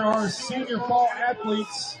honor our senior fall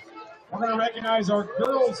athletes. We're going to recognize our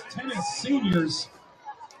girls tennis seniors.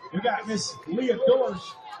 We've got Miss Leah Dorsch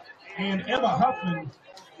and Emma Huffman.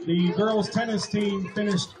 The girls tennis team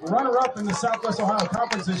finished runner-up in the Southwest Ohio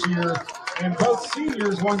Conference this year, and both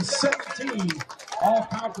seniors won 17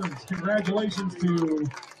 all-conference. Congratulations to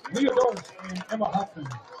Leah Dorsch and Emma Huffman.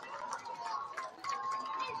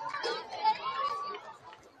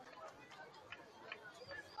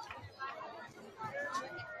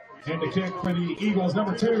 And the kick for the Eagles,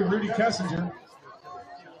 number 2, Rudy Kessinger.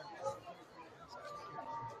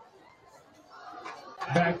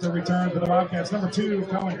 Back to return for the Wildcats, number 2,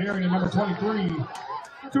 Cohen Herring, and number 23,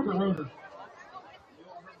 Cooper Roeder.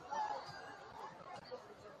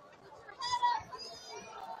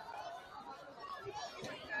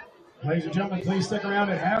 Ladies and gentlemen, please stick around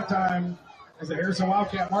at halftime as the Harrison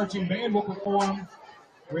Wildcat Marching Band will perform.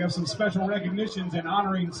 We have some special recognitions and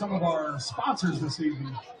honoring some of our sponsors this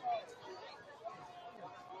evening.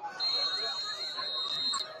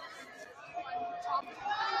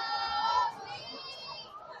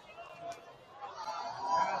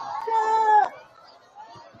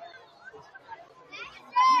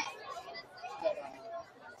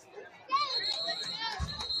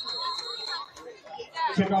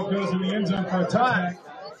 Kickoff goes in the end zone for a touchback.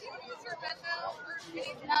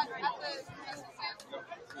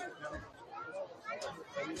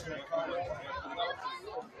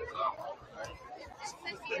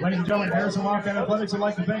 Ladies and gentlemen, Harrison Wildcat Athletics would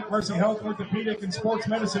like to thank Mercy Health, Orthopedic, and Sports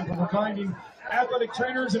Medicine for providing athletic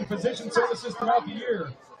trainers and physician services throughout the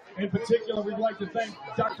year. In particular, we'd like to thank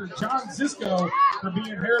Dr. John Zisco for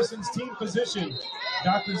being Harrison's team physician.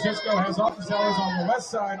 Dr. Zisco has office hours on the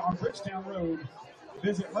west side on Bridgetown Road.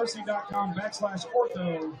 Visit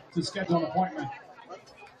mercy.com/ortho to schedule an appointment.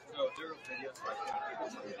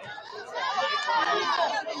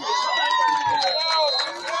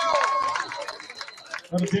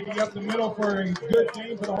 Going to dig up the middle for a good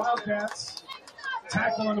game for the Wildcats.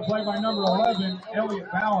 Tackle on the play by number 11,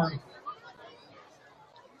 Elliott Bauer.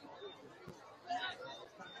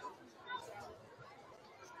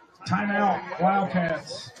 Timeout,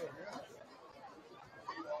 Wildcats.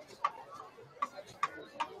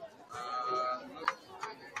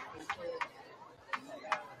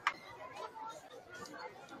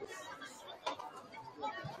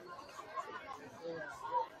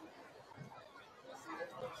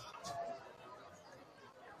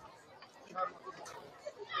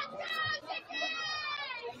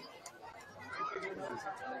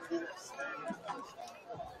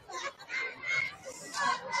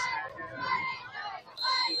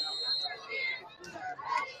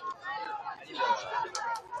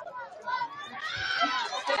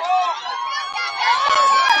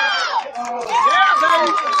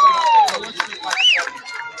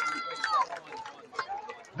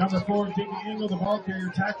 4, Dickie Engel, the ball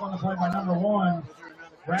carrier, tackle on the play by number 1,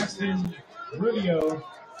 Braxton Rubio.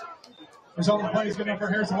 Result of the play is good enough for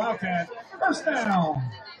Harrison Wildcat. First down.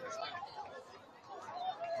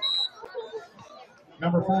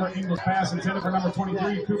 Number 4, Engel's pass intended for number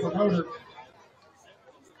 23, Cooper Roeder.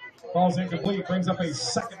 Ball's incomplete, brings up a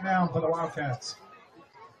second down for the Wildcats.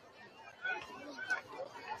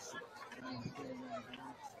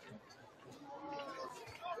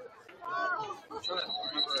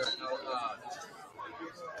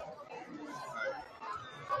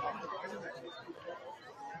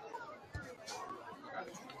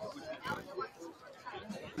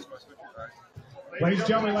 Ladies and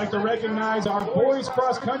gentlemen, I'd like to recognize our boys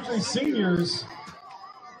cross-country seniors.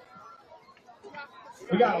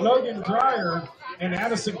 We got Logan Dreyer and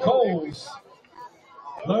Addison Coles.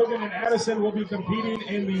 Logan and Addison will be competing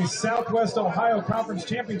in the Southwest Ohio Conference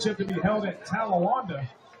Championship to be held at Talawanda.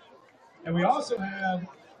 And we also have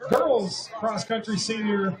girls cross-country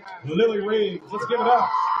senior Lily Riggs. Let's give it up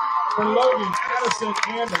for Logan, Addison,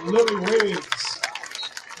 and Lily Riggs.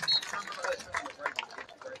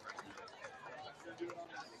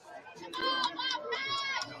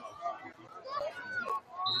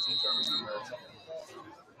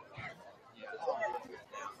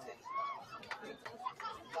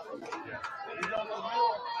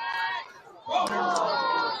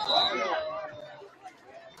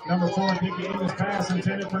 Number 4, Dickie Engel's pass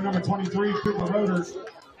intended for number 23, Cooper Roeder.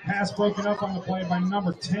 Pass broken up on the play by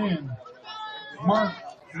number 10, Mark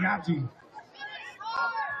Biaggi.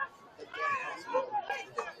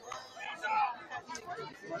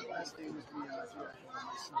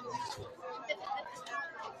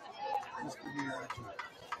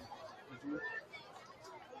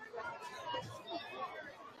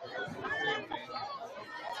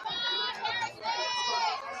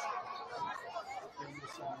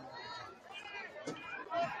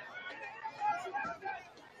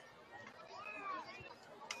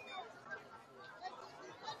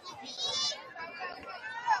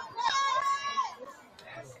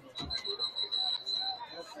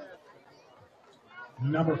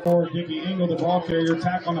 Number 4, Dickie Engel, the ball carrier,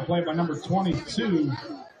 tackle on the play by number 22,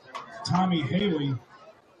 Tommy Haley.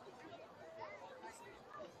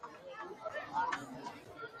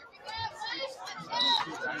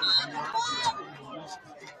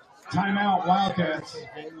 Timeout, Wildcats.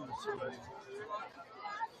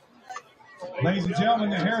 Ladies and gentlemen,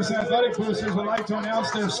 the Harrison Athletic Boosters would like to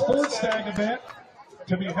announce their Sports Tag event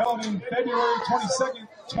to be held in February 22nd,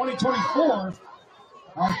 2024.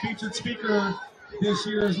 Our featured speaker this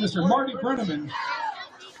year is Mr. Marty Brenneman.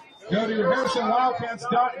 Go to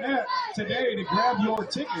harrisonwildcats.net today to grab your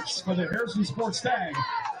tickets for the Harrison Sports Tag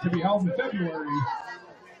to be held in February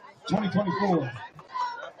 2024.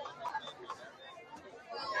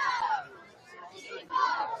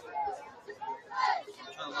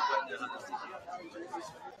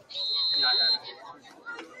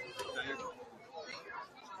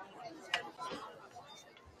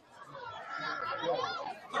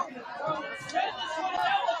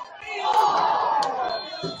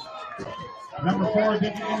 Number 4,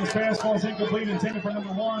 Dickie Engel's fastball is incomplete, intended for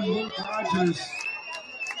number 1, Luke Rogers.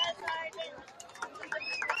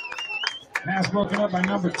 Pass broken up by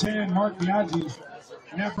number 10, Mark Biaggi.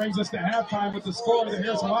 And that brings us to halftime with the score of the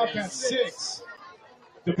Harrison Wildcats 6,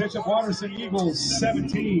 the Bishop Watterson Eagles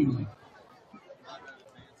 17.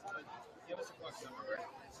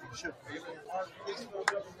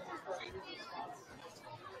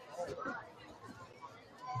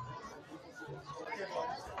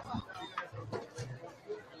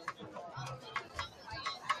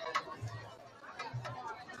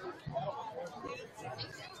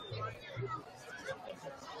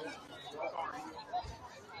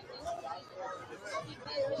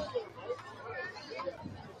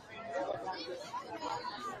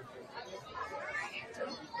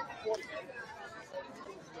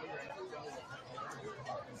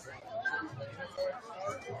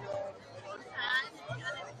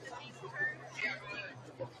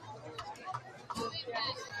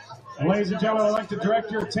 Ladies and gentlemen, I'd like to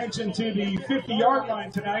direct your attention to the 50-yard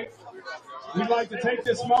line tonight. We'd like to take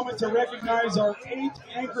this moment to recognize our 8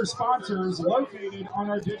 anchor sponsors located on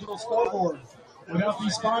our digital scoreboard. Without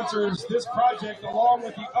these sponsors, this project, along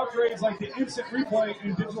with the upgrades like the instant replay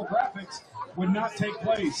and digital graphics, would not take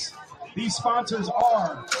place. These sponsors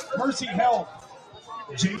are Mercy Health,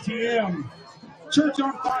 JTM, Church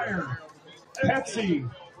on Fire, Pepsi,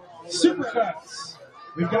 Supercuts.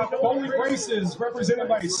 We've got the bowling braces represented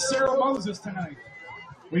by Sarah Moses tonight.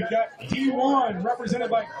 We've got D1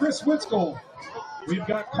 represented by Chris Witzel. We've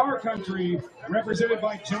got Car Country represented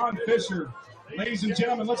by John Fisher. Ladies and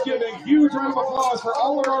gentlemen, let's give a huge round of applause for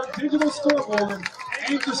all of our digital scoreboard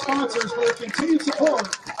anchor sponsors for their continued support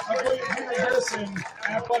of William Henry Harrison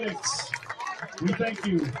Athletics. We thank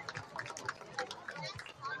you.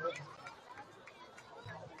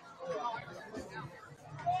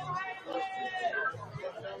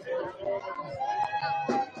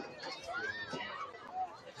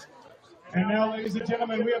 And now, ladies and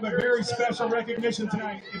gentlemen, we have a very special recognition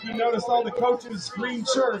tonight. If you notice all the coaches' green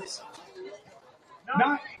shirts,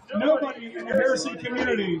 nobody in the Harrison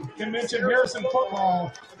community can mention Harrison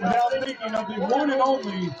football without thinking of the one and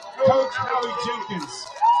only Coach Howie Jenkins.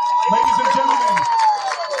 Ladies and gentlemen,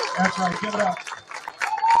 that's right, give it up.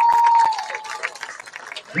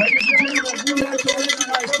 Ladies and gentlemen, we would like to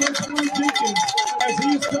recognize Coach Howie Jenkins as he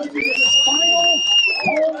is coaching in his final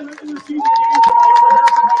home regular season game tonight for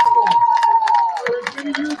Harrison High School. For as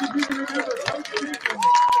many years as you can remember, Coach Jenkins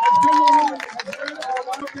has been the one that has led our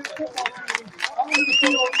Wildcat football team onto the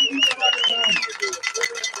field each and every night.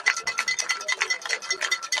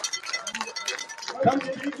 Coach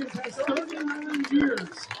Jenkins has 39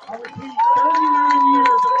 years, I repeat, 39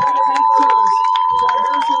 years of dedicated service to our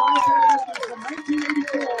Harrison Wildcat athletes from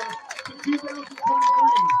 1984 to 2023.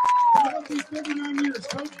 Throughout these 39 years,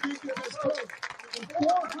 Coach Jenkins has coached in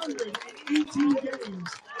 418 games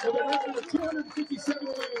with a record of 257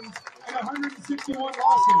 wins and 161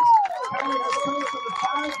 losses. Howie has coached under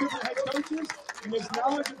 5 different head coaches, and his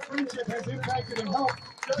knowledge and friendship has impacted and helped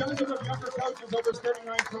dozens of younger coaches over his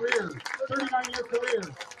 39-year career.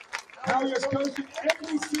 Howie has coached in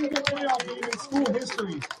every single playoff game in school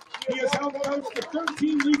history. He has helped coach the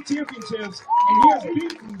 13 league championships, and he has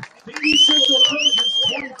beaten the East Central Trojans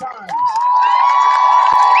 20 times.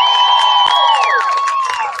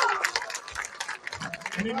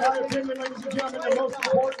 And in my opinion, ladies and gentlemen, the most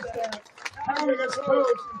important stat, Howie has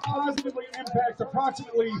coached and positively impacted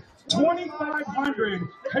approximately 2,500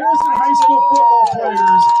 Harrison High School football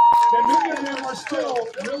players, and many of them are still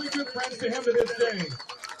really good friends to him to this day.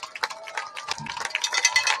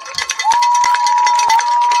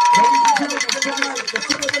 Ladies and gentlemen, tonight, the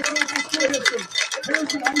celebration of school history,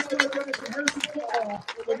 Harrison High School Athletics and Harrison football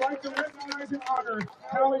would like to recognize and honor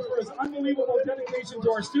Howie for his unbelievable dedication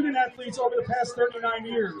to our student athletes over the past 39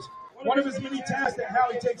 years. One of his many tasks that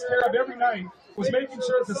Howie takes care of every night was making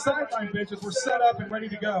sure that the sideline benches were set up and ready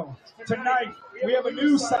to go. Tonight, we have a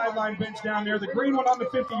new sideline bench down there, the green one on the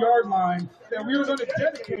 50-yard line, that we are going to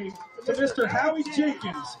dedicate to Mr. Howie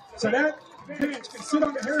Jenkins. So that bench can sit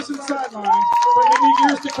on the Harrison sideline for many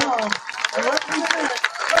years to come and represent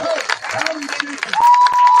Coach Howie Jenkins.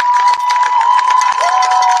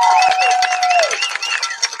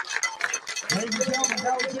 Ladies and gentlemen,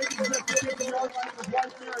 Howie Jenkins is at the 50-yard line with his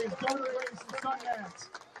wife Mary, his daughter Grace, and son Max.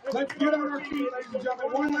 Let's get on our feet, ladies and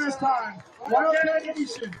gentlemen, one last time. Wildcat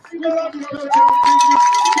Nation, we love you, Coach Howie Jenkins.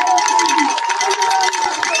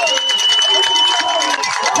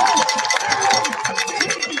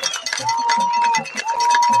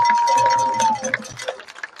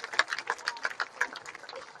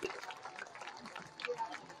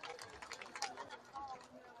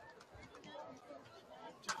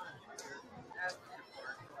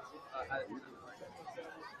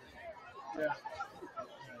 Yeah.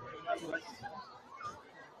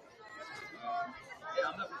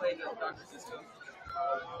 I'm not playing the Dr. Cisco.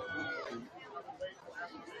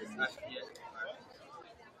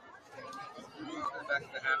 Back to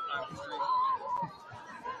the halftime straight.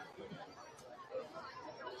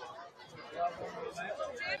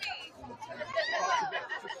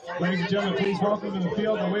 Ladies and gentlemen, please welcome to the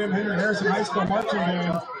field the William Henry Harrison High School Marching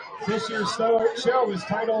Band. This year's show is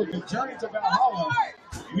titled The Journey to Valhalla,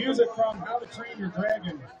 music from How to Train Your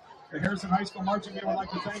Dragon. The Harrison High School Marching Band would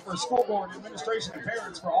like to thank our school board, administration, and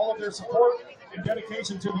parents for all of their support and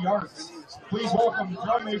dedication to the arts. Please welcome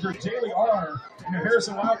drum major Jaylee R. and the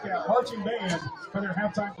Harrison Wildcat Marching Band for their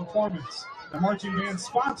halftime performance. The marching band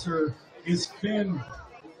sponsor is Finn.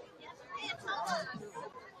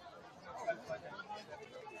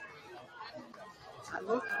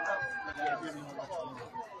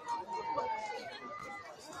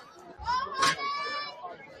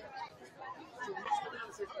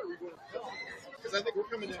 Because I think we're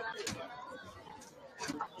coming in.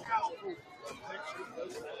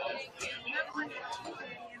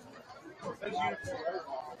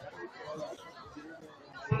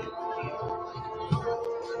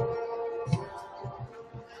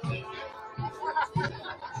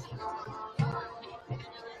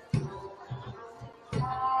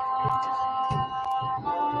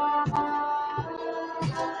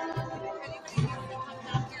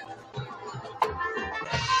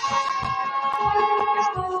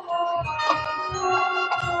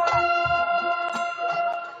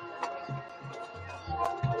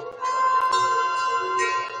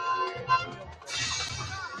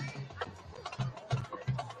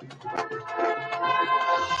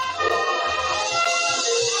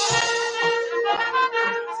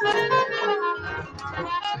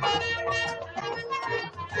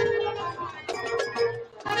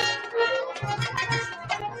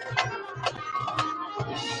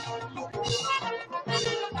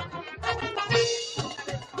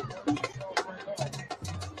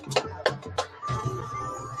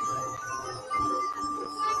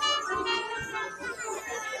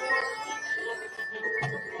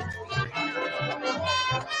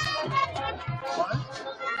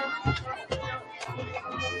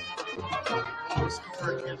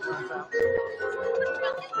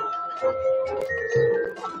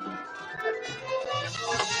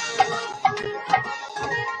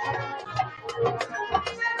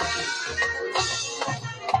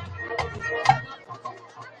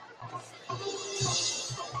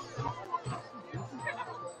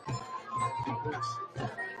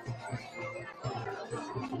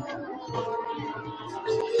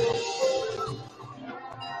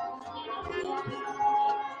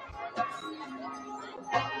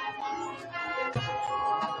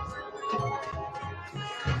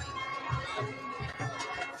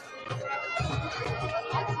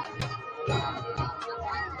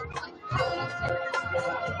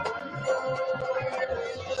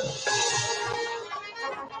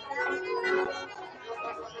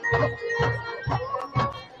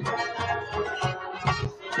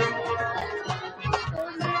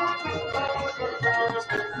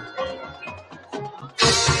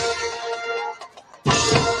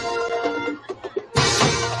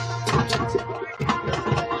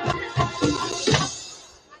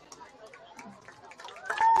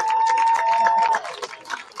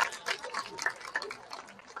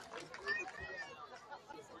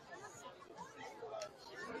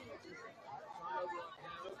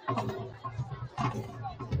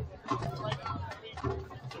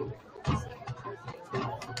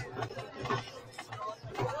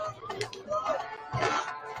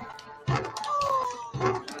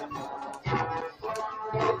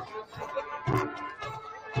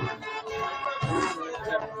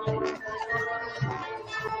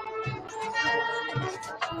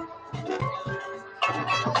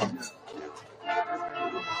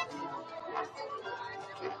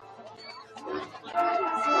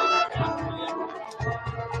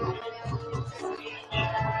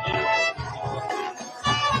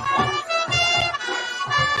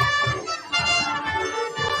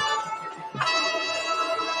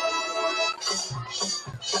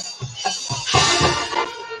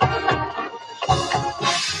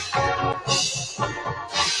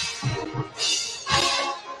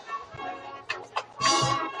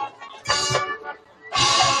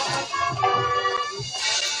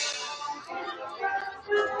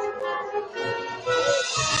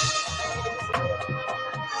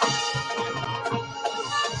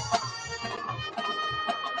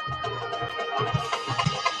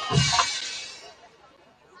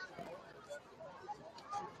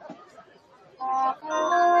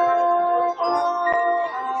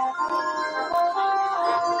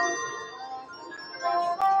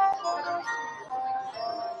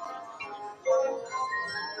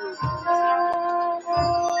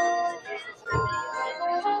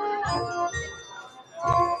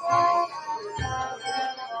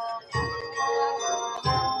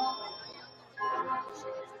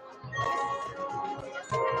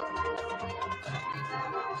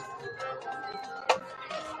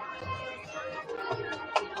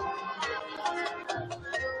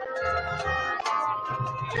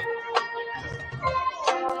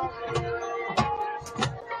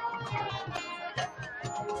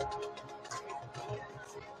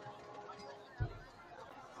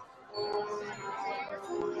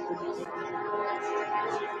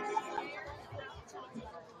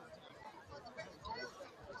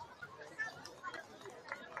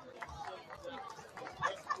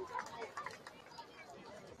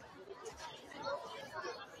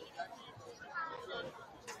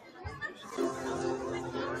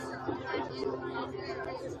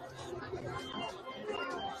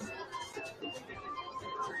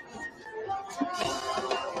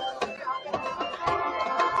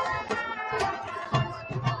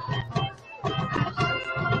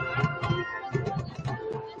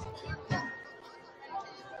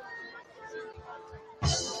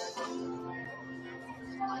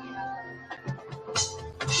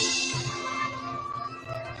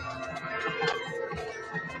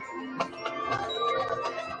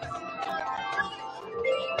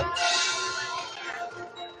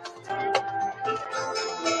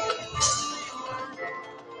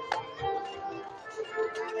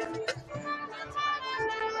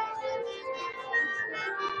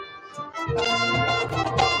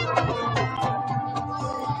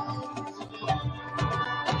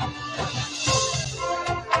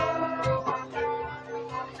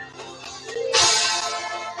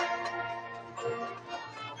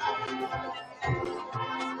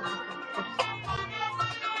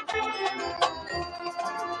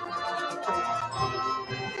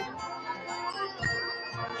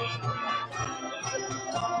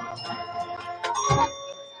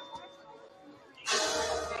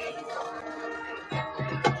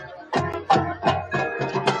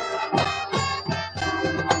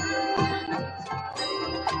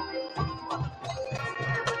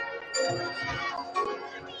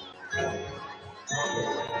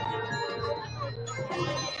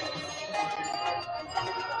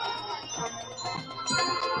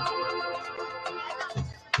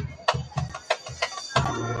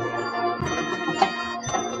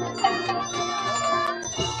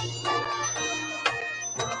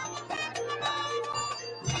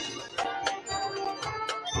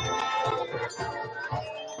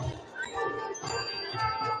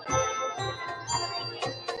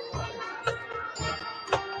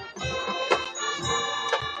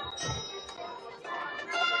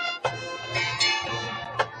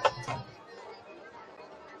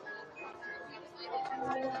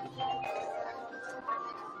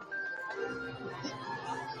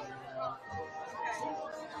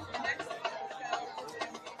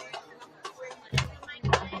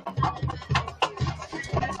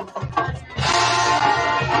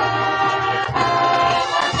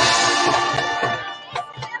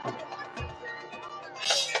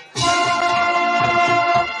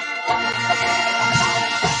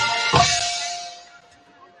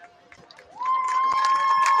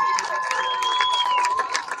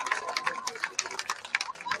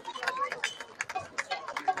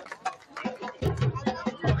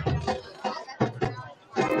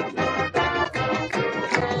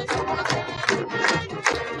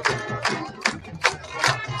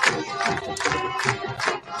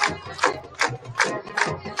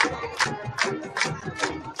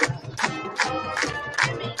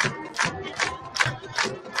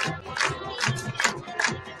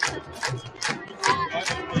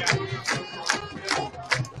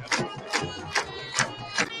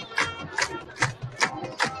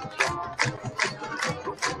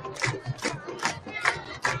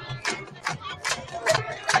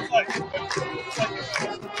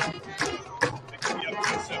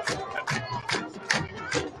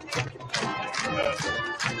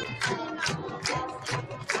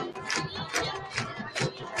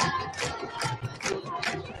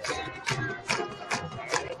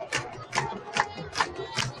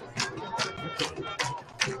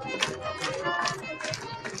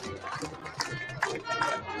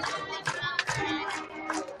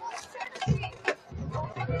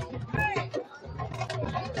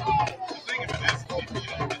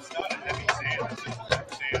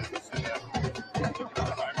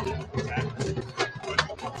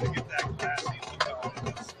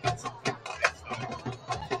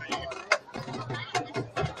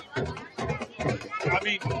 But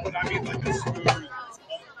I mean like a smooth,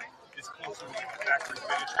 it's close to like a factory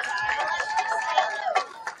finish.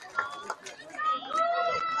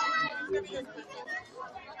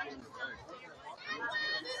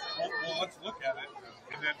 Well, let's look at it,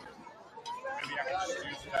 and then maybe I can just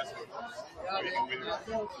use it as a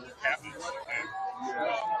cabinets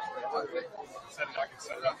and I can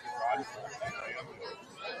set it up in the garage.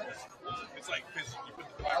 It's like, because you put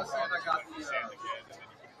the fiber on, you sand again, and then you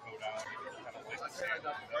put the coat on, and you kind of like the sand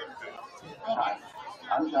on. Hi,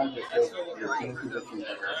 I'm John Bishop, your team physician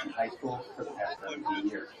in high school for the past 17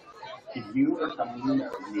 years. If you or someone you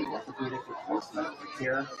know need orthopedic or sports medical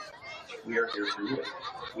care, we are here for you.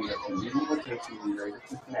 We have convenient locations in Greater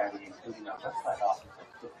Cincinnati, including our website office at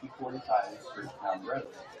 5045 Bridgetown Road.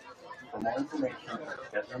 For more information or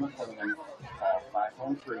schedule an appointment, call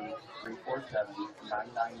 513-347-9999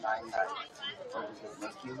 or visit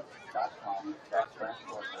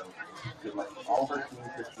mercy.com/ortho. Good luck to all of our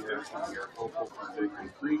teams this year, and we are hopeful for a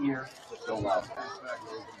good 3 years. Go Wild.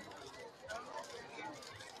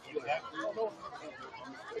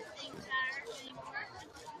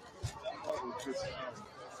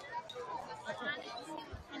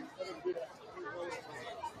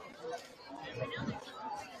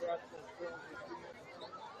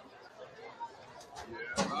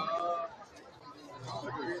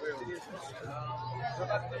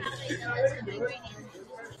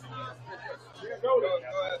 Go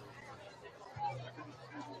ahead.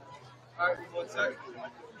 All right, 1 second.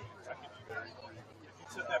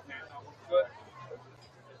 Set that pan up. Good.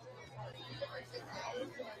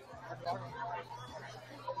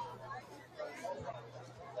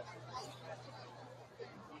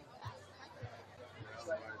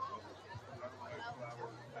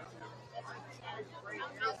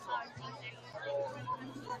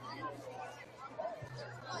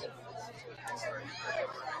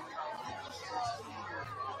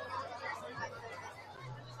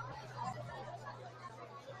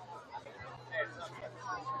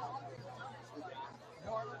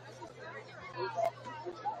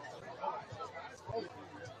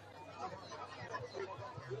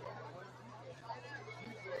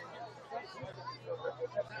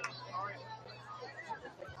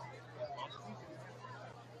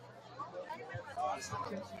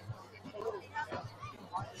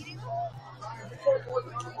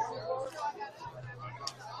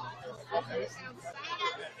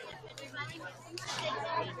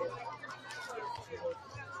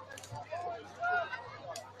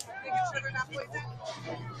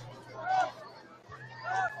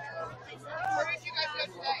 Where did you guys go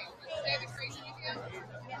today? Stay at the Creation Museum?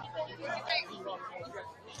 What did you think? A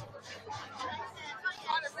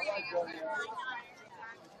lot of reading, isn't it?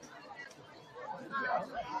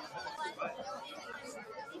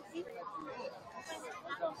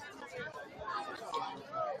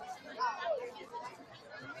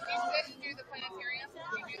 You said to do the planetarium. You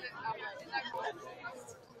do the, is that cool?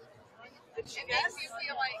 It makes you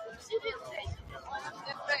feel like this big.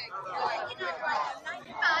 You're like,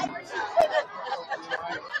 95 or something.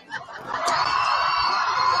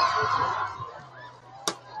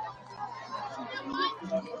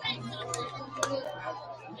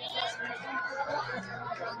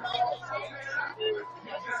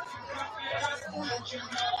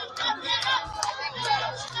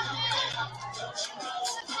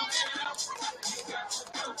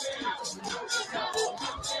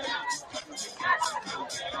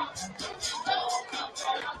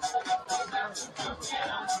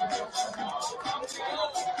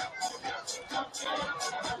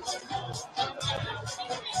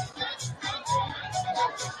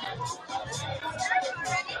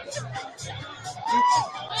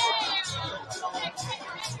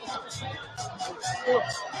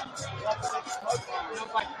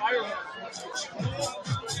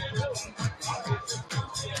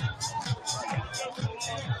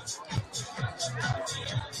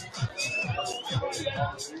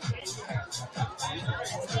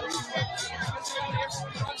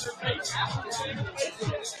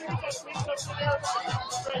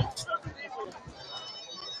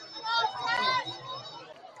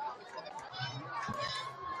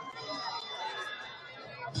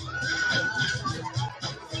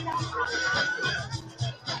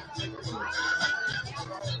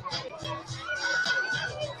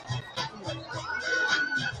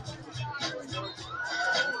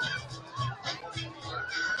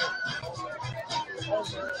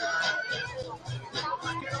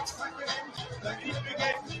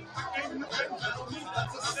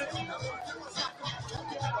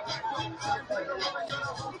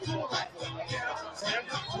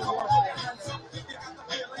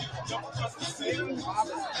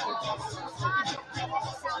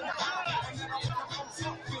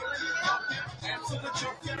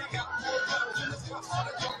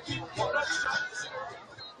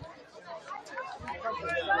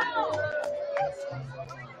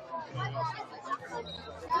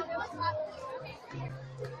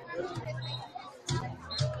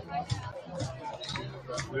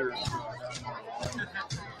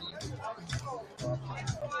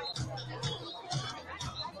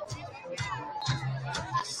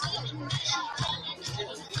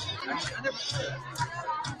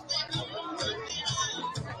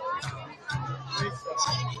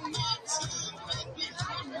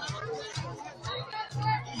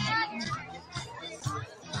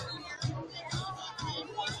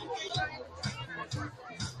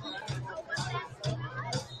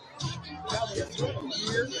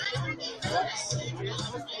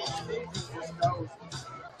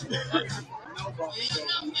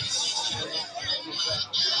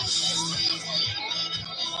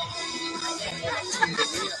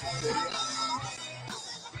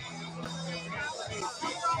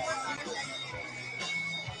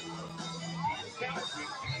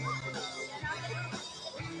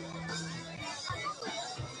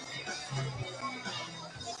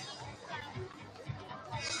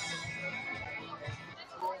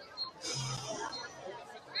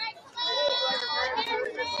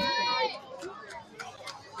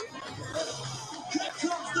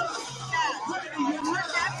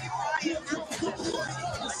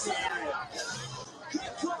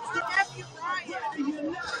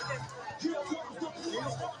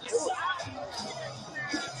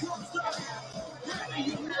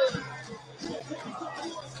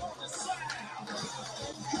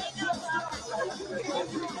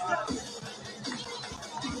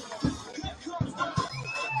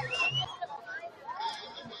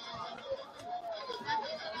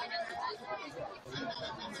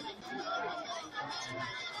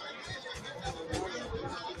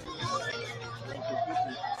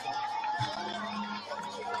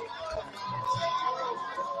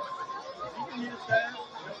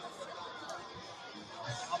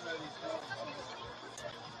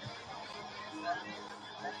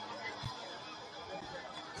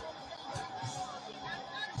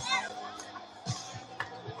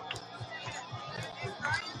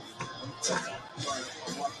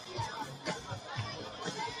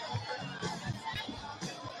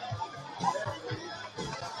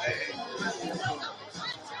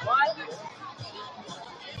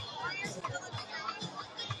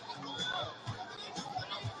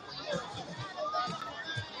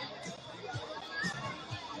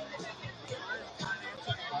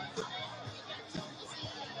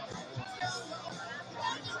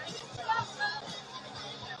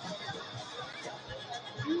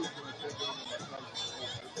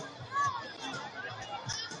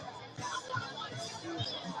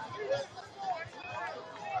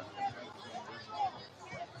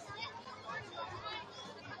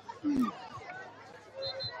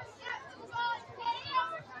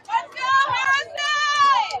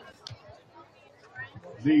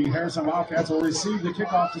 The Harrison Wildcats will receive the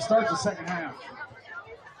kickoff to start the second half.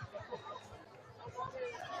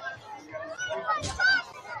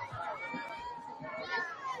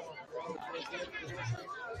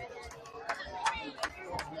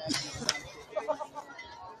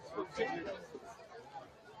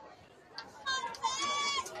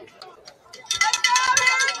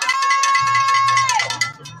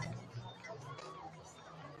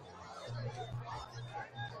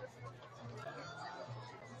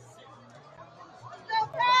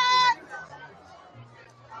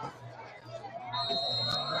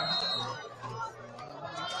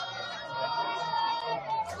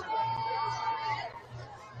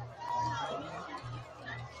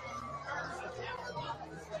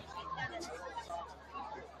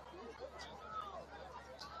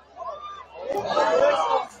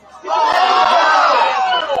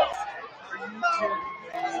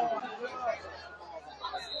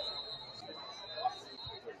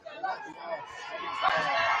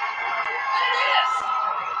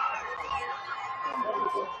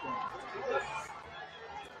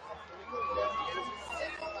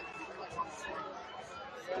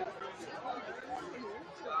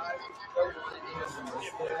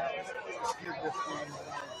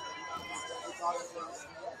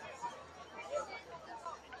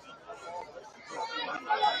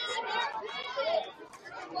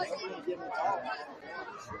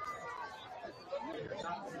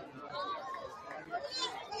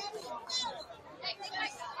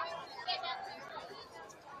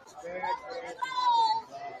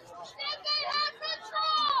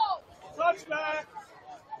 Touchback.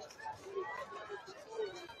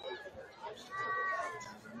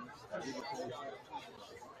 Is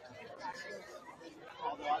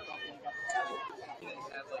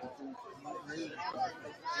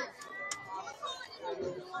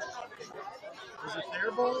it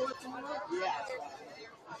their ball?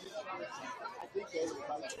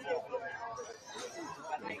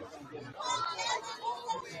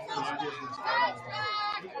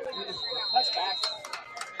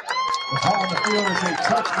 The ball on the field is a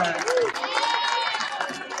touchback.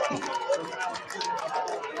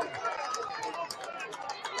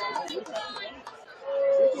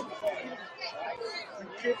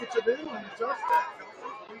 Kick it to them and it's up.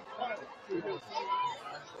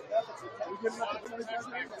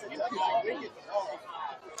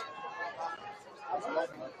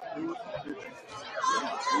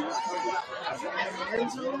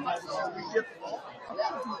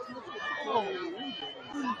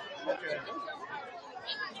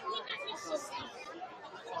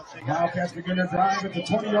 Wildcats begin their drive at the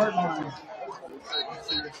 20-yard line.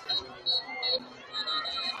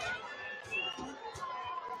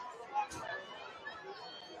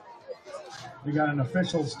 We got an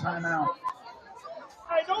official's timeout.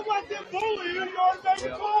 Hey, don't let them bully you. You already made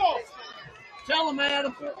the call. Tell them,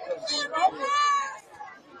 Adam.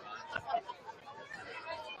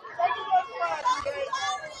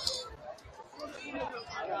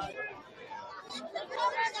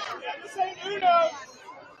 This ain't Uno.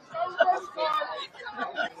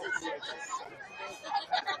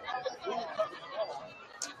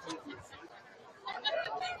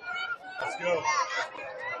 Let's go.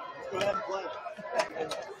 Go ahead and play.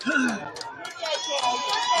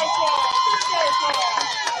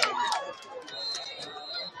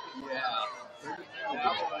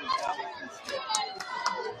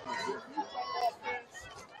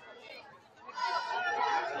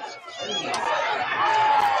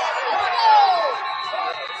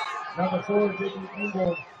 Number 4, Dickie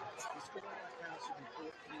Eagle,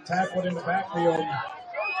 tackled in the backfield.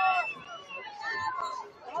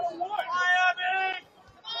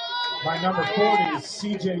 By number 40,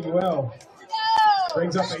 CJUL.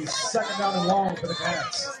 Brings up a second down and long for the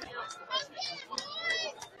Cats.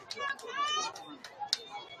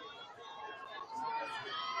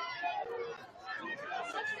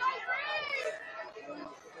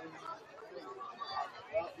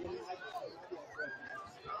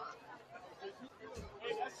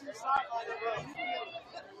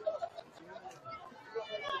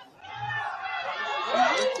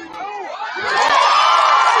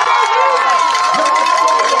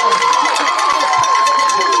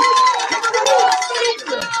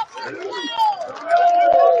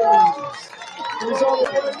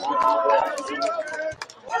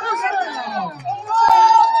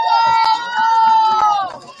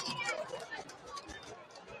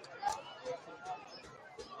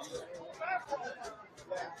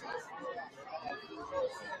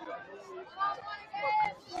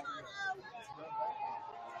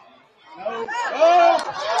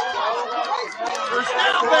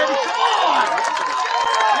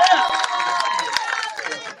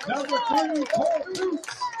 Number 3, Cole Boots.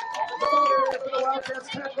 For the Wildcats,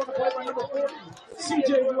 tackle on the play by number 40,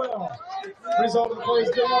 CJUL. Result of the play is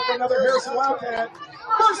given up for another Harrison Wildcat.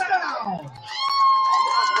 First down.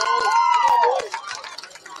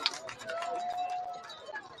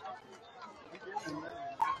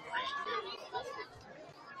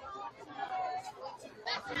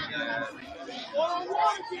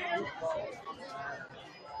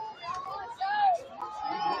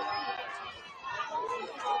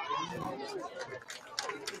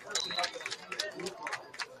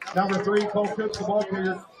 Number 3, Cole Cooks, the ball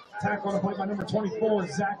carrier. Tackle on the play by number 24,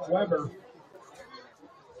 Zach Weber.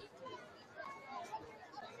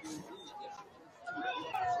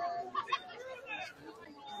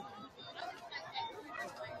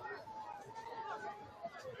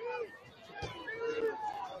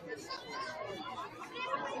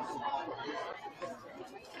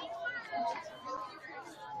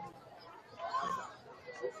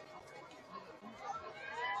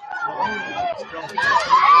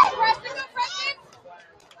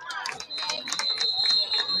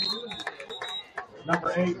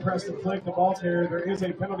 Number 8, Preston Flick, the ball carrier. There is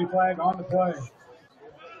a penalty flag on the play.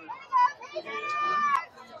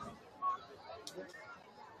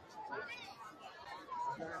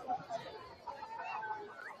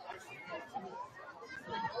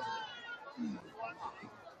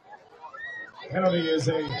 Penalty is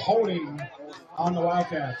a holding on the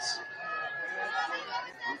Wildcats.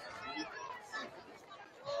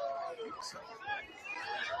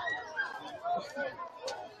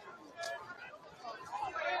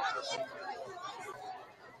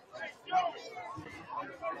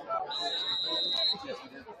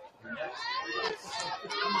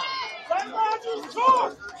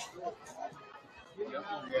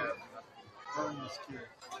 this kid.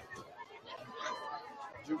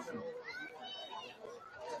 Juicy.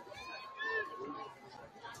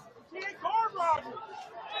 Oh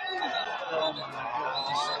my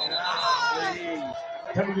God.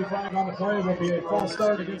 Penalty flag on the play will be a false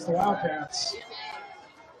start against the Wildcats.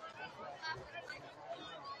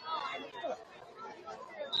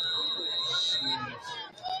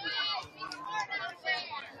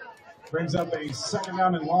 Brings up a second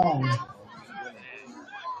down and long.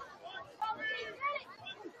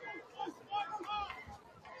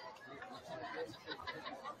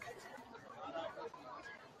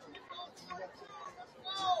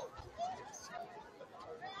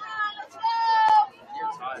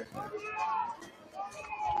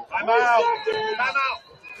 I'm out. I'm out.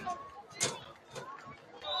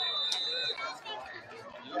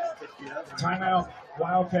 Timeout,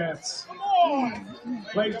 Wildcats.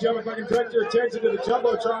 Ladies and gentlemen, if I can direct your attention to the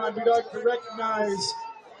Jumbotron, we'd like to recognize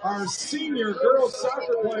our senior girls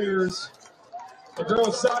soccer players. The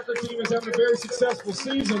girls soccer team is having a very successful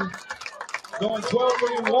season, going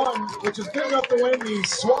 12-1, which is good enough to win the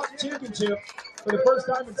SWAT championship for the first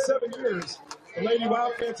time in 7 years. The Lady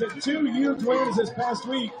Wildcats had 2 huge wins this past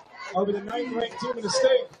week over the 9th-ranked team in the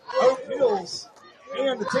state, Oak Hills,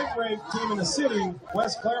 and the 10th-ranked team in the city,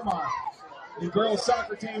 West Claremont. The girls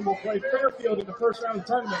soccer team will play Fairfield in the first round of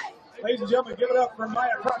the tournament. Ladies and gentlemen, give it up for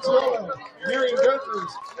Maya Craxiola, Marion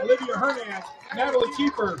Goethers, Olivia Hernand, Natalie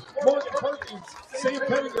Keeper, Morgan Perkins, Sam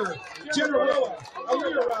Pettinger, Jenna Willa,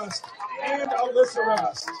 Aaliyah Rust, and Alyssa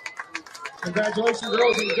Rust. Congratulations,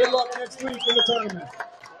 girls, and good luck next week in the tournament.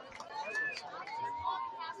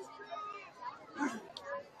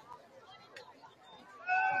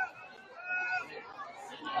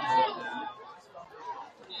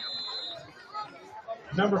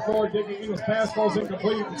 Number 4, Dickie Eagles pass falls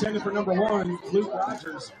incomplete, intended for number 1, Luke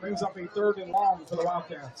Rogers. Brings up a 3rd and long for the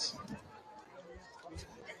Wildcats.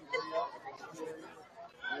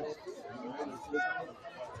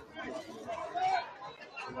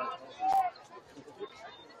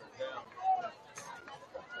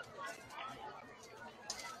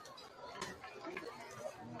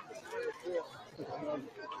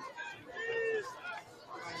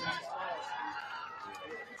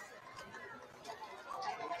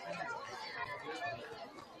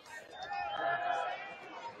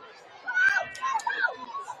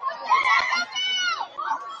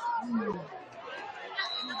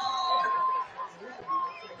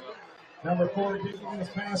 Number 4, Dickie Eagles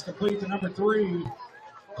pass complete to number 3,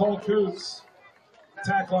 Cole Coots.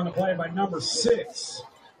 Tackle on the play by number 6,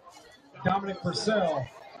 Dominic Purcell.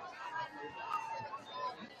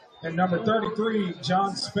 And number 33,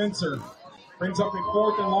 John Spencer. Brings up a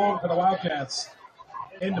 4th and long for the Wildcats.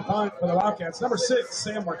 In the punt for the Wildcats, number 6,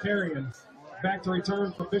 Sam Markarian. Back to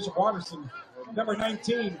return for Bishop Watterson. Number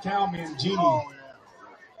 19, Cal Mangini.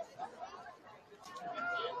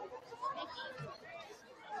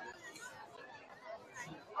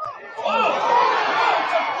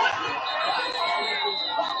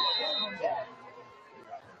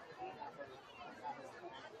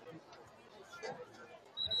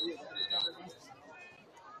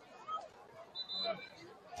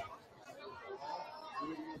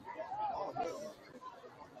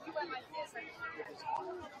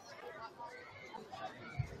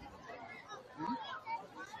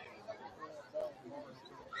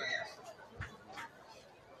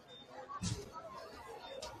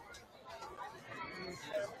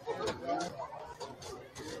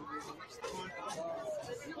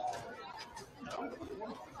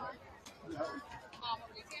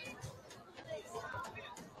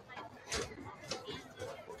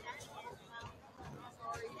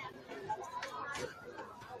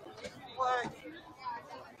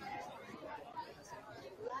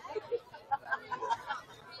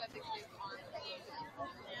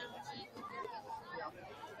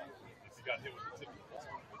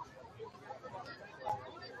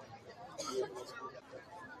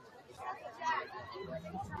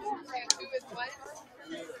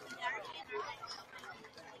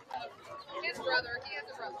 His brother, he has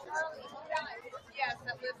a brother. Yes,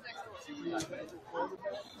 that lives next door.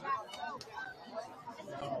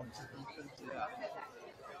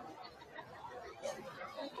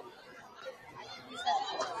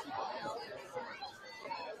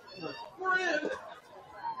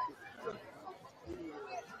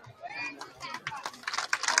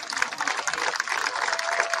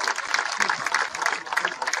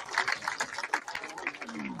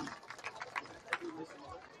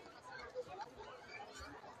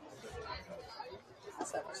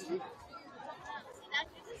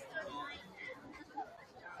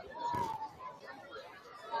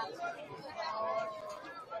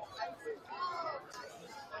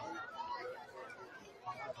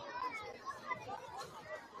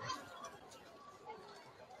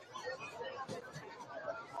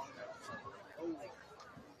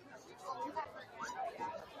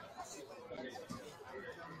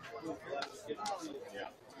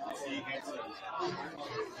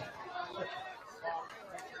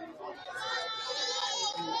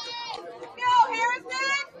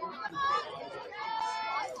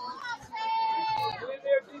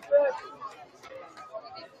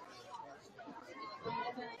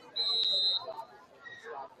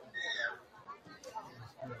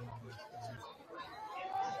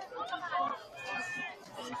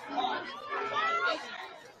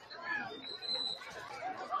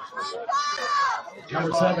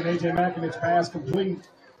 Number 7, A.J. McInich, pass complete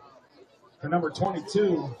to number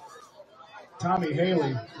 22, Tommy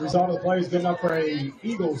Haley. Result of the play is good enough for a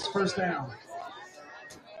Eagles first down.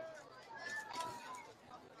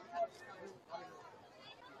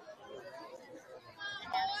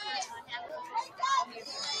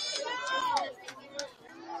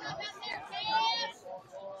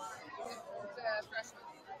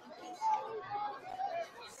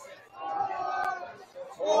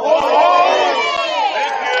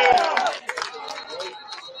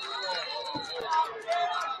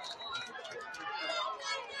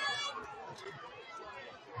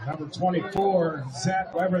 Number 24,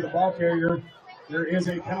 Zach Weber, the ball carrier. There is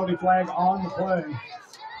a penalty flag on the play.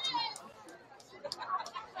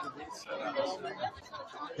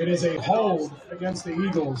 It is a hold against the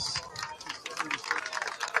Eagles.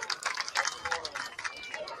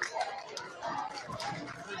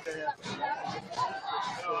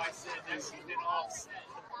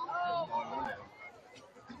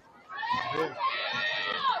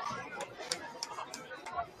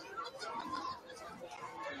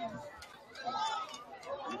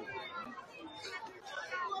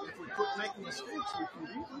 Making mistakes, we can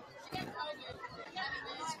beat them.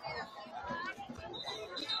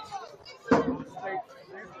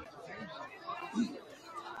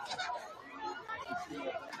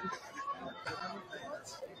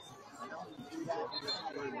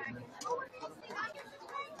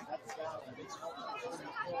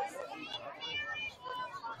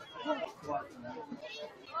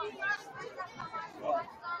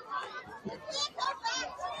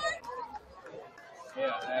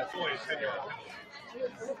 Yeah, that's only a 10-yard penalty.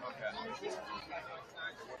 Okay.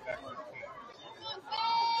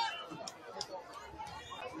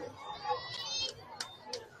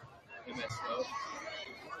 You messed up.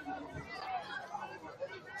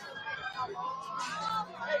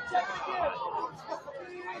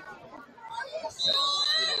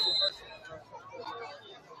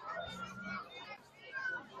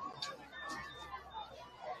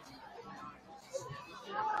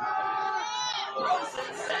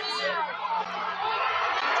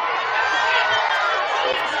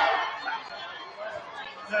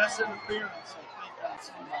 Pass interference, I think, on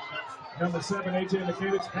somebody. Number 7, A.J.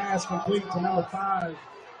 McInich, pass complete to number 5,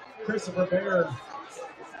 Christopher Baird.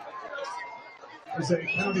 There's a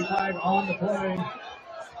penalty flag on the play.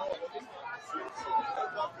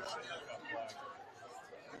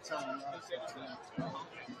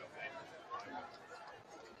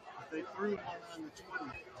 They threw one on the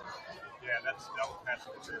 20. Yeah, that was pass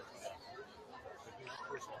interference. It was a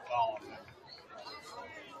personal foul on that.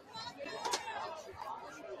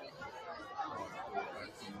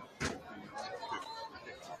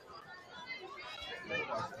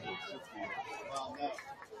 Well, no.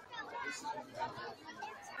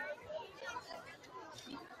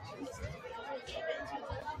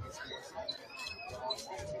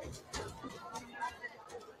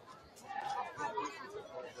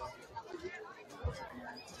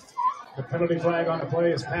 The penalty flag on the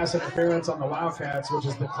play is pass interference on the Wildcats, which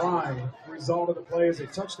is declined. The result of the play is a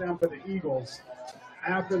touchdown for the Eagles.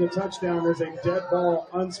 After the touchdown, there's a dead ball,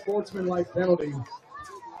 unsportsmanlike penalty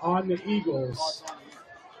on the Eagles.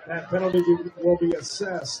 That penalty will be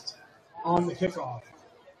assessed on the kickoff.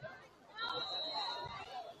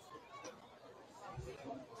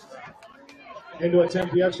 In to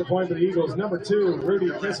attempt the extra point for the Eagles, number 2, Rudy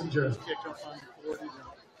Kissinger. Kick up on the 40.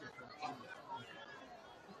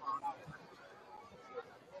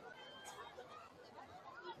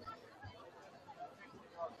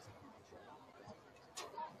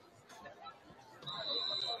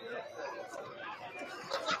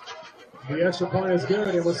 The extra point is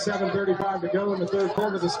good. It was 7:35 to go in the third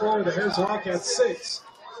quarter. The score, the Harrison Wildcats 6,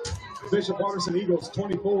 Bishop Watterson Eagles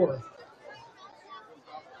 24.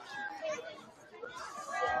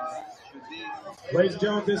 Ladies and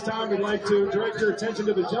gentlemen, this time we'd like to direct your attention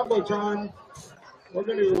to the Jumbotron. We're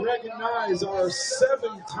going to recognize our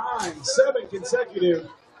 7 consecutive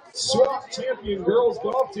SWAC champion girls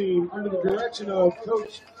golf team under the direction of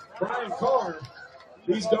Coach Brian Carr.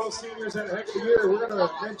 These golf seniors had a heck of a year. We're going to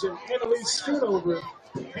mention Annalise Schoonover,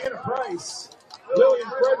 Hannah Price, Lillian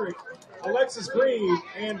Frederick, Alexis Green,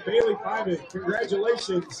 and Bailey Fiven.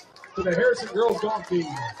 Congratulations to the Harrison girls golf team.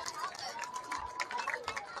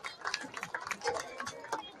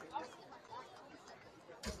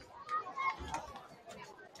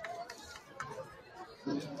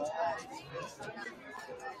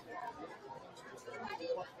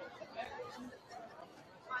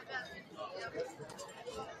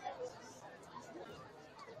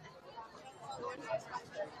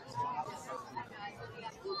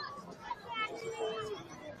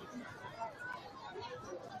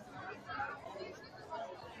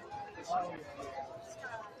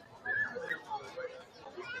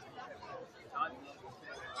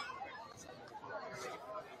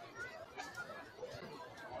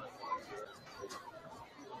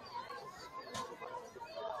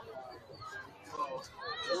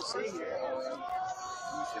 We'll see here.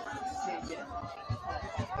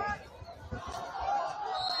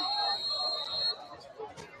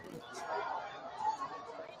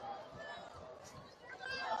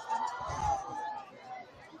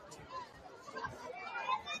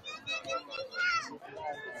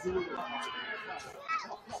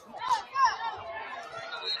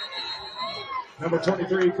 Number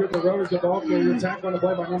 23, Cooper Rose, the ball carrier. Attack on the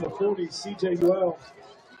play by number 40, CJ Wells.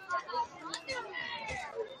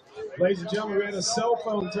 Ladies and gentlemen, we had a cell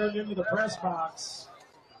phone turned into the press box.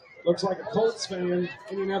 Looks like a Colts fan,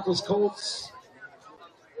 Indianapolis Colts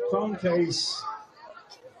phone case.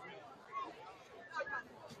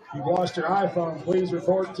 If you've lost your iPhone, please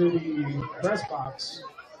report to the press box.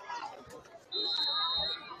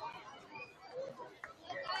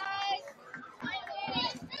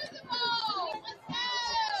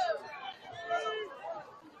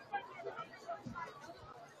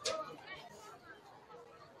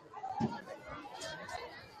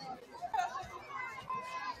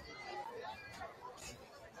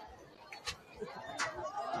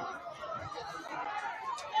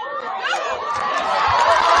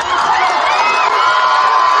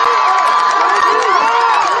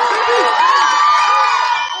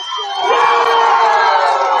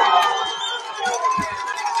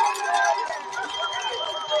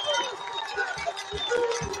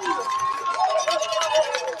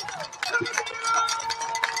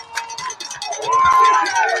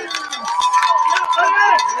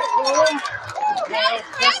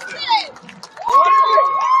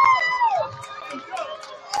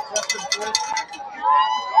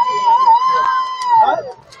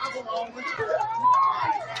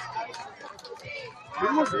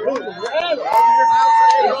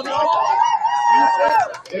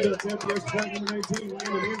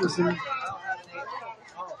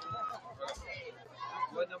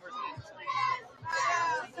 What number is it?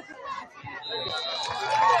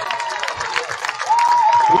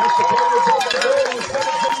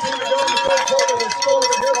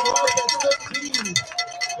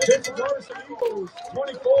 Varsity Eagles,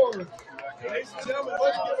 24. Ladies and gentlemen,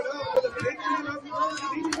 let's give it up for the victory of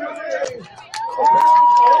Varsity today.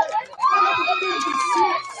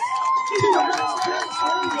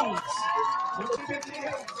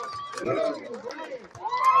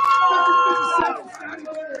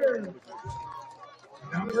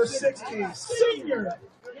 Number 60, senior,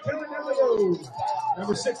 Kelly.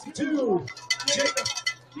 Number 62, Jacob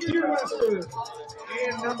Deerwester.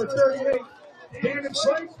 And number 38, Dannon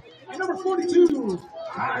Schleick. And number 42,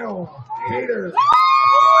 Kyle Cater.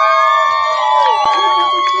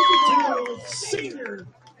 Senior,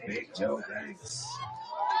 Big Joe Banks.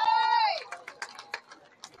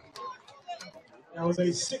 That was a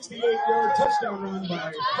 68-yard touchdown run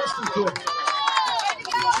by Preston Cook.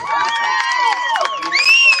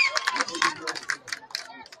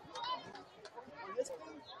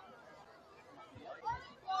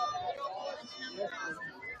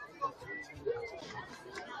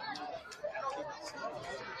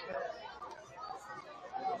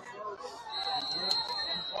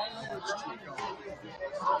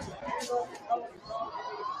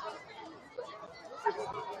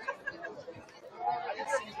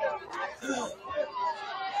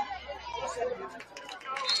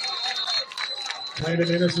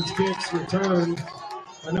 Landon Anderson's kicks returned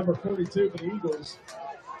by number 42 for the Eagles.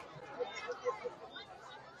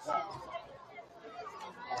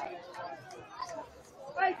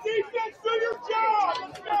 Hey, defense, do your job.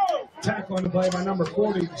 Let's go. Tackle on the play by number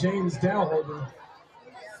 40, James Dowholder.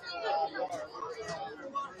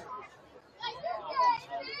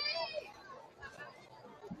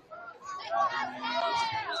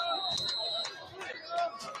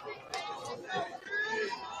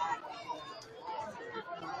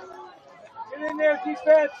 Get in there,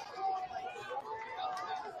 defense.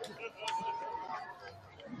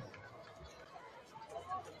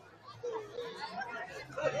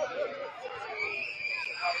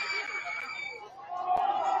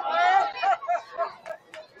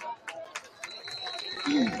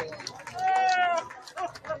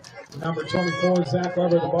 Number 24, Zach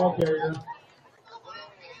Weber, the ball carrier.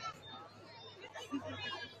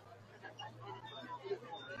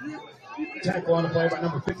 Tackle on the play by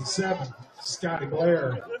number 57, Scotty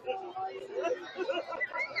Blair.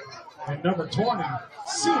 And number 20,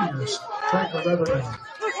 seniors, Franklin Beverly.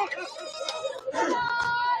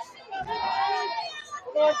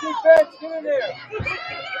 Come on, defense, get in there.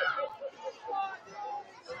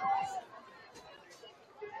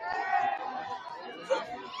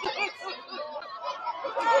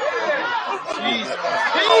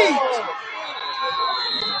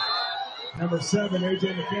 Number 7, AJ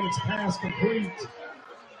McKinnock's pass complete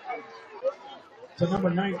to number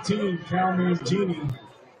 19, Calmine Genie.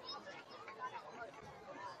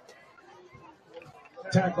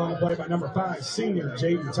 Tackle on the play by number 5, senior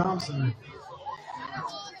Jaden Thompson.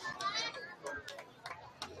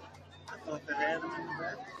 Come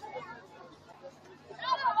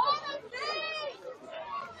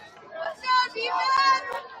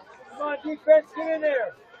on, defense, get in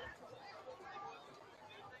there.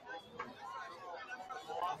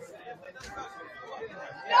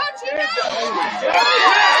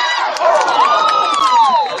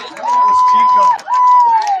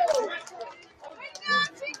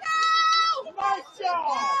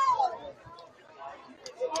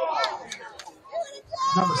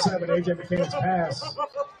 Number 7, AJ McKinnock's pass,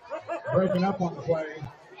 breaking up on the play.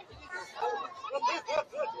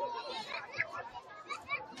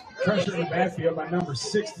 Pressure in the backfield by number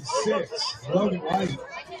 66, Logan White.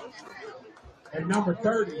 And number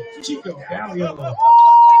 30, Chico Gallio. Again,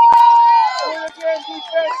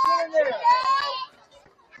 defense, get in there.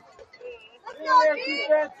 Get in there,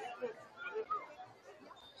 defense.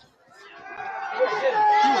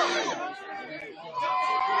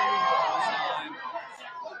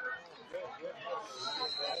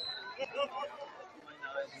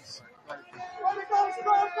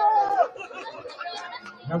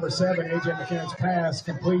 Number 7, AJ McKinnock's pass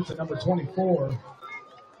complete to number 24,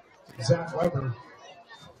 Zach Weber.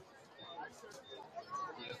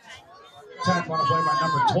 Tackle on the play by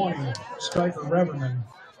number 20, Striker Reverman.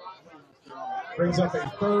 Brings up a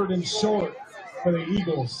 3rd and short for the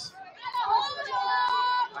Eagles.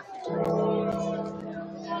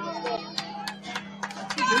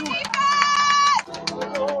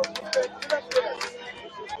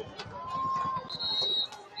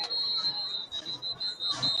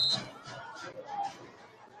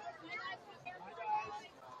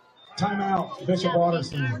 Timeout, Bishop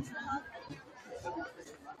Watterson.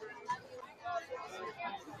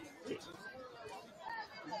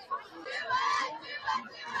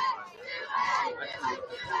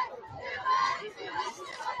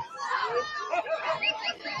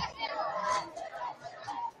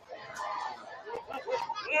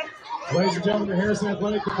 Ladies and gentlemen, the Harrison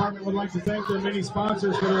Athletic Department would like to thank their many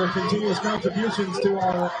sponsors for their continuous contributions to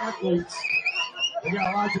our athletes. We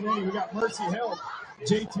got a lot to name. We got Mercy Health,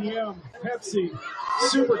 JTM, Pepsi,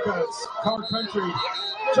 Supercuts, Car Country,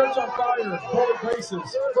 Church on Fire, Public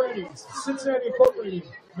Places, Freddy's, Cincinnati Incorporated,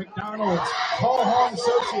 McDonald's, Paul Hall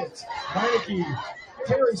Associates, Meineke,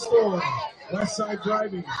 Terry Store, Westside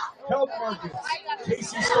Driving, Health Markets,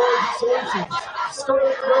 Casey Storage Solutions,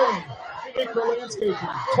 Scarlet Growing, Acre Landscaping,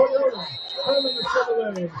 Toyota, Herman and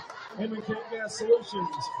Chevrolet, Edmonton Gas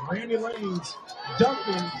Solutions, Randy Lanes,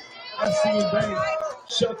 Duncan, SC Bank,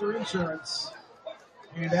 Shelter Insurance,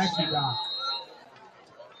 and AccuDoc.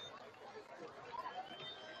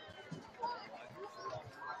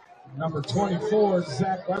 Number 24,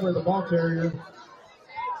 Zach Weber, the ball carrier.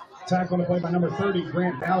 Tackle on the play by number 30,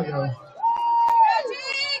 Grant Ballio.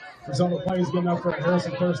 Result of the play is good enough for a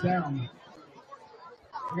Harrison first down.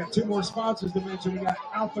 We got 2 more sponsors to mention. We got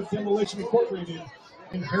Alpha Demolition Incorporated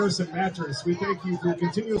and Harrison Mattress. We thank you for your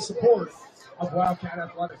continuous support of Wildcat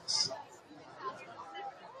Athletics.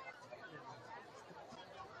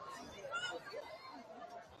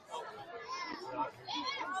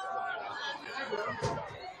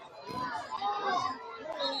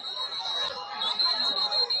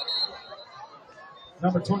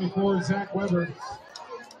 Number 24, Zach Weber.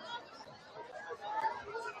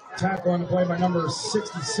 Tackle on the play by number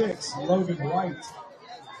 66, Logan White.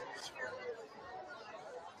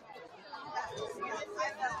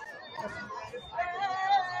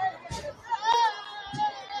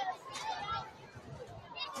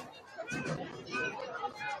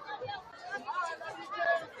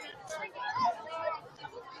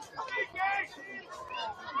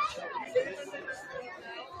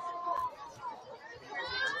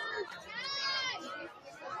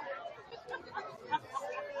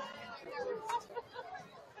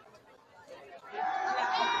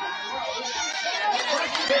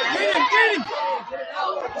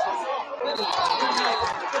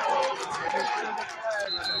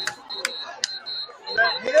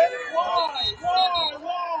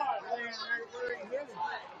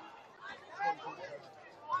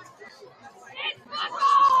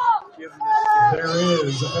 There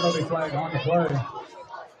is a penalty flag on the play.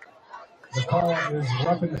 The call is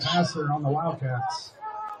roughing the passer on the Wildcats.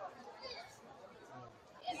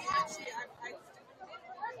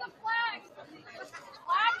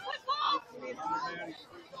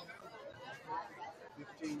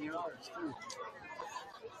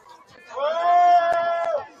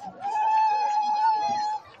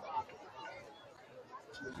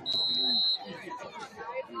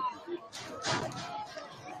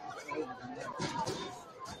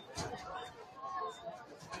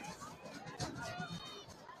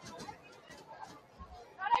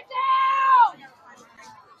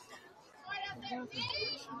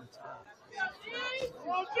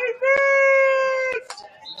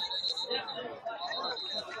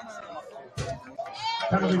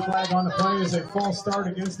 Penalty flag on the play is a false start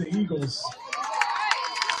against the Eagles.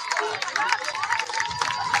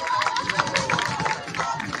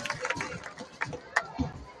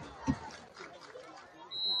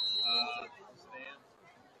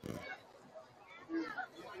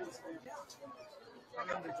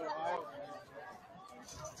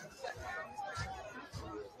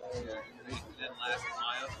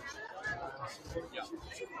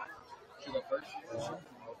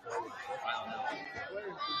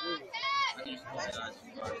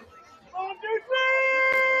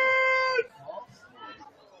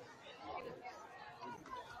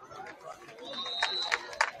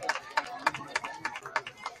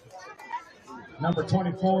 Number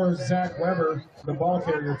 24, Zach Weber, the ball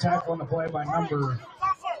carrier, tackle on the play by number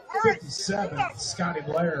 57, Scotty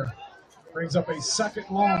Blair. Brings up a second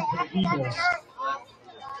long for the Eagles.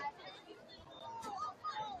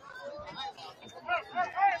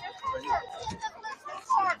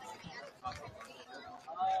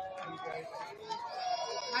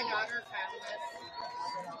 My daughter found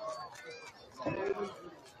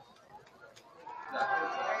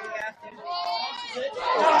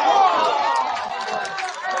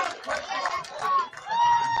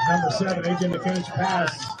Number 7, AJ McKinnon's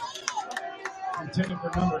pass. Intended for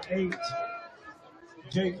number 8,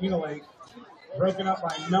 Jake Unilake. Broken up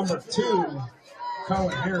by number 2,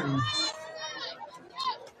 Colin Harry.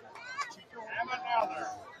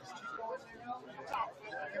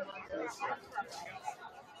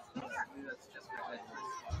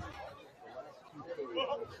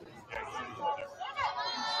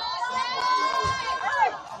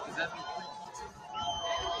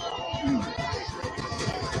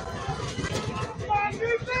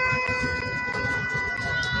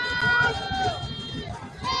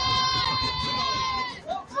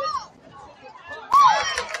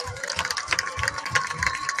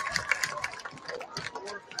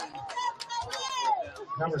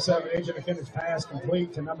 Number 7, AJ McKinnon's pass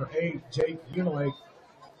complete to number 8, Jake Unilake.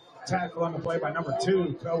 Tackle on the play by number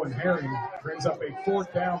 2, Cohen Herring. Brings up a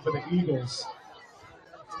fourth down for the Eagles.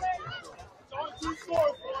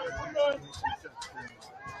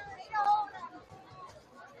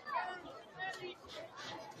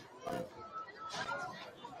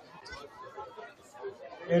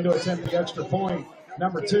 And to attempt the extra point,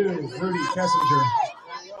 number 2, Rudy Kessinger.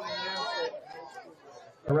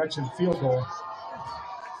 Correction, field goal.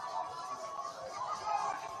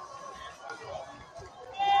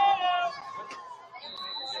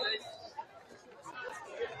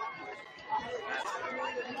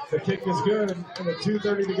 The kick is good, and with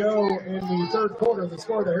 2:30 to go in the third quarter. The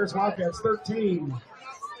score, the Harrison Wildcats 13.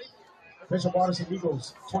 Bishop Watterson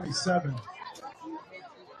Eagles 27.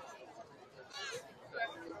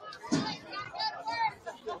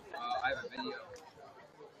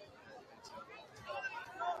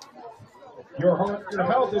 Your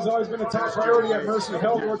health has always been a top priority at Mercy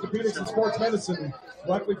Health, Orthopedics, and Sports Medicine.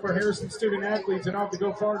 Luckily for Harrison student athletes, and don't have to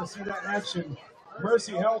go far to see that in action.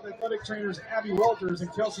 Mercy Health athletic trainers Abby Walters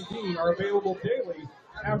and Kelsey Dean are available daily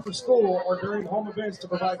after school or during home events to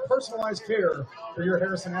provide personalized care for your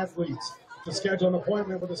Harrison athletes. To schedule an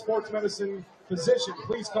appointment with a sports medicine physician,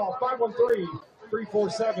 please call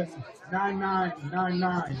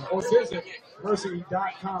 513-347-9999 or visit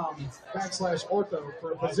mercy.com/ortho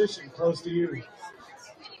for a physician close to you.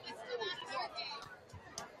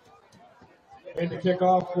 And to kick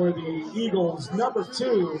off for the Eagles, number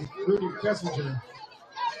 2, Rudy Kessinger.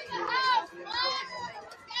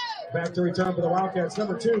 Back to return for the Wildcats,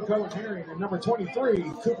 number 2, Cohen Herring, and number 23,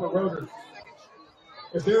 Cooper Roeder.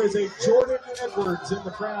 If there is a Jordan Edwards in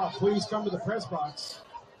the crowd, please come to the press box.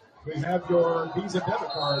 We have your Visa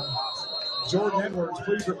debit card. Jordan Edwards,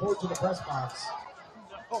 please report to the press box.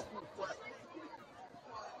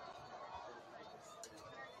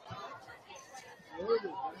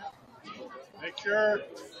 Make sure.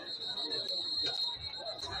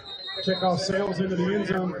 Kickoff sails into the end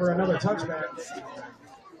zone for another touchback.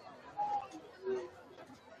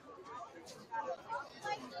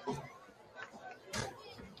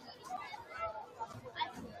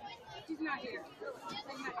 He's not here.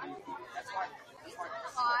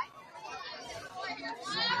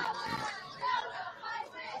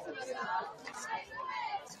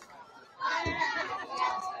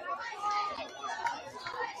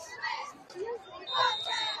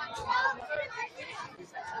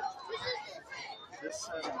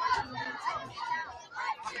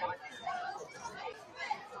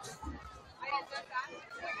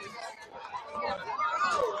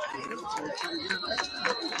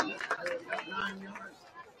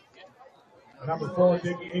 Number 4,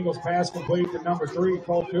 Dickie Ingles, pass complete to number 3,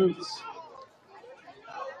 Cole Coots.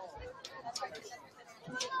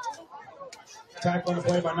 Tackle on the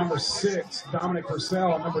play by number 6, Dominic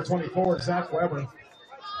Purcell, and number 24, Zach Weber.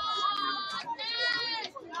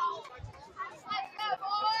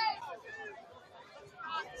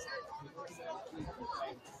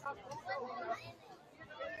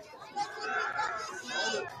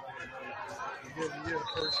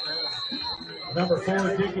 Number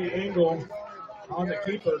 4, Dickie Engel on the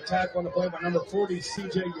keeper. Tackle on the play by number 40,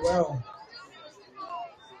 CJ UL.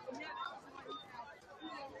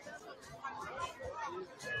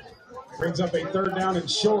 Brings up a 3rd down and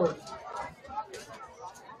short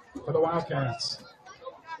for the Wildcats.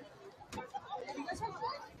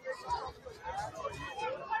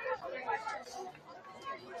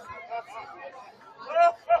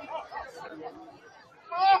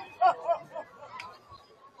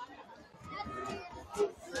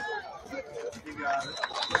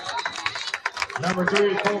 Number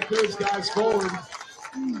 3, Cole Coots, guys forward.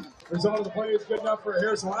 Result of the play is good enough for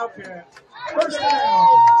Harrison Wildcat. 1st down.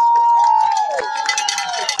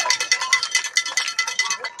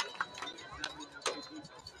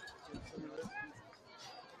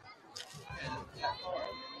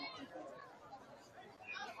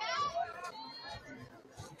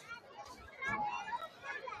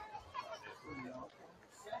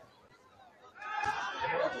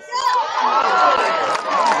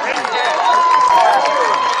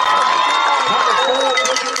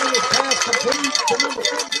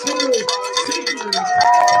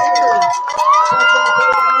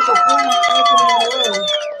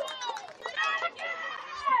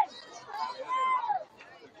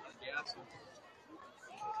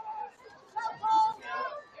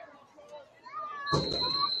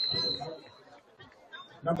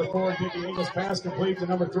 Number 4, Dickie Ingles, pass complete to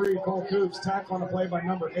number 3, Cole Coops. Tackle on the play by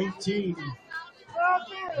number 18,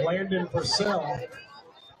 Landon Purcell.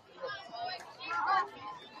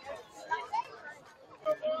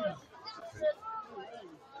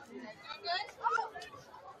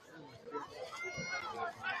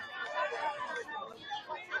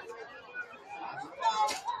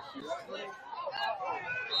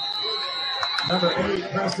 Number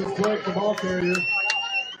 8, Preston Flick, the ball carrier.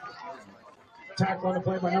 Tackle on the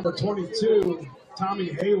play by number 22, Tommy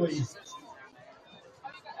Haley.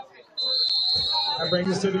 That brings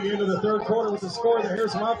us to the end of the 3rd quarter with the score of the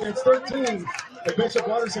Harrison Wildcats 13, the Bishop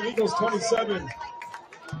Watterson Eagles 27.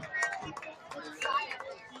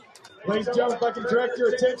 Ladies and gentlemen, if I can direct your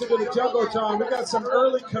attention to the Jumbotron, we got some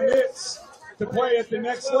early commits to play at the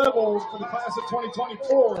next level for the class of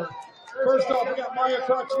 2024. First off, we got Maya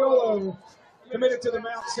Crocciolo, committed to the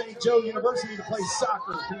Mount St. Joe University to play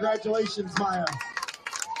soccer. Congratulations, Maya.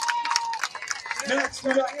 Next,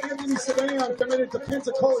 we got Anthony Sedan, committed to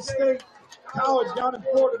Pensacola State College down in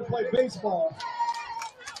Florida to play baseball.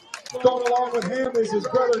 Going along with him is his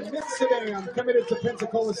brother Nick Sedan, committed to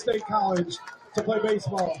Pensacola State College to play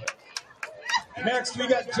baseball. Next, we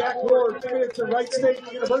got Jack Ward, committed to Wright State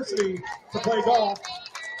University to play golf.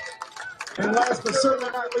 And last but certainly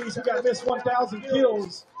not least, we got Miss 1,000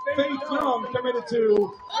 Kills, Faith Young, committed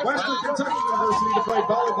to Western Kentucky University to play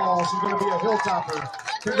volleyball. She's going to be a hilltopper.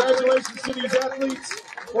 Congratulations to these athletes.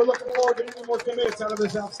 We're looking forward to many more commits out of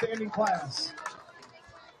this outstanding class.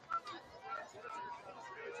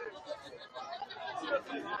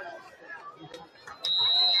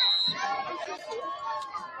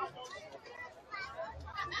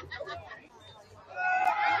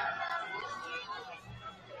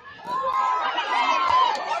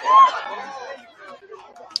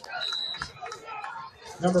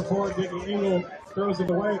 Number 4, Dickie Engel throws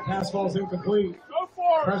it away. Pass falls incomplete.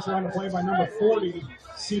 Pressure on the play by number 40,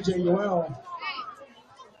 CJ UL.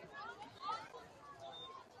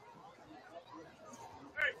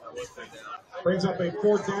 Brings up a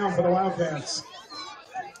 4th down for the Wildcats.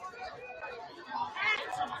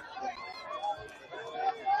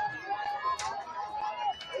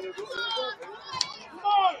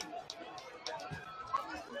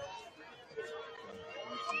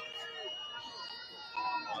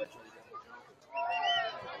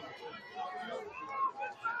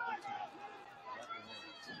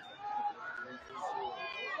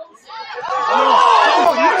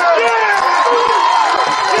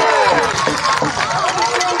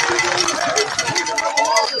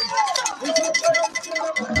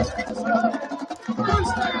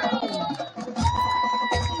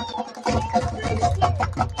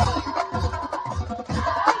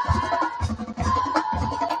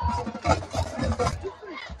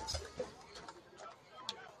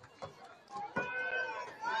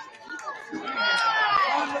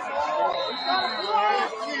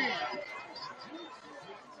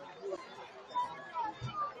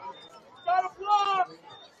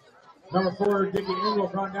 Number 4, Dickie Engel,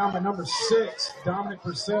 brought down by number 6, Dominic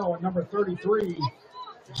Purcell, and number 33,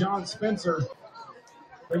 John Spencer.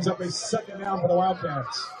 Brings up a second down for the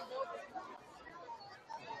Wildcats.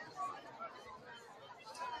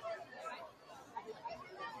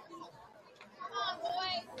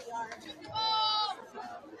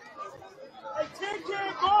 Hey,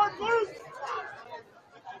 10K guard loose.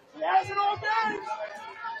 He has it all game.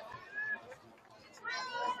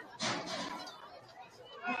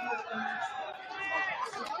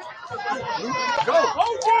 Go!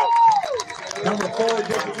 Number 4,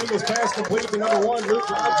 Dickie Eagles pass complete to number 1, Luke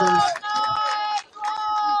Rogers.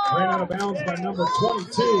 Ran out of bounds by number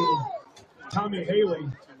 22, Tommy Haley.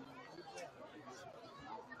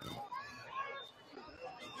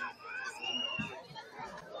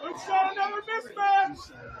 Luke's got another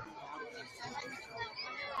mismatch.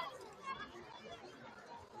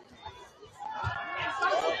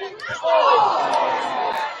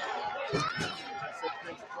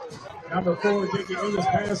 Number 4, Dickie Eagles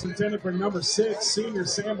pass intended for number 6, senior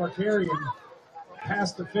Sam Markarian.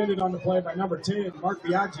 Pass defended on the play by number 10, Mark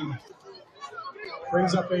Biaggi.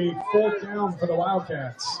 Brings up a 4th down for the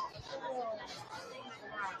Wildcats.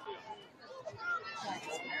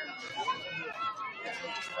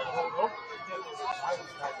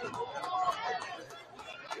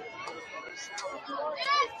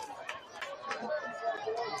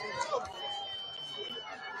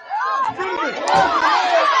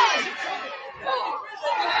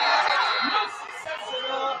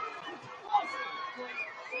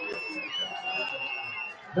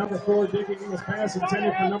 Number 4, Dickie Eagles pass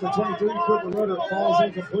intended for number 23, Cooper Rudder, falls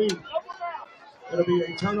incomplete. It'll be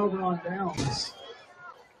a turnover on downs.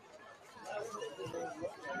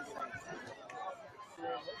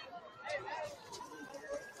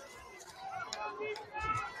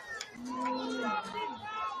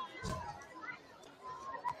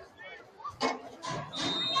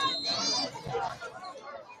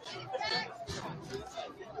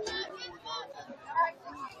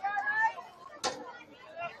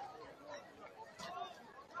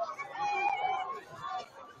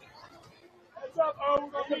 What's up, O?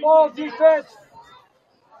 The ball, defense.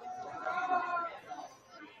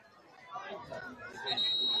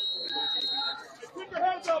 Keep your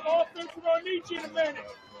heads up, offense. We're going to need you in a minute.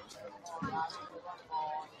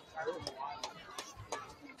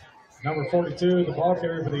 Number 42, the ball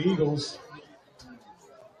carrier for the Eagles.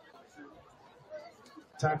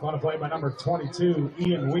 Tackle on a play by number 22,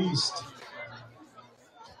 Ian Weist.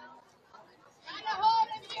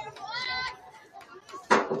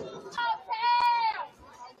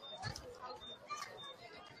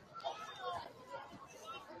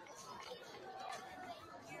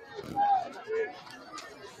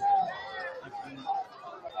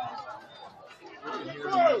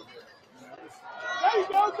 There you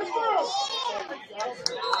go, come through.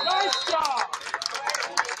 Nice job.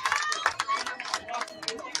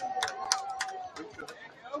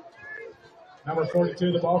 Number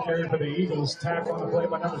 42, the ball carrier for the Eagles. Tackle on the play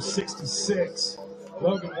by number 66,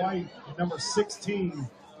 Logan White. And number 16,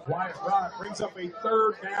 Wyatt Rock. Brings up a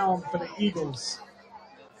 3rd down for the Eagles.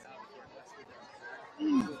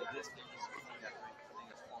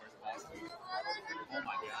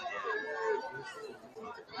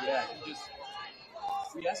 Yeah, he just.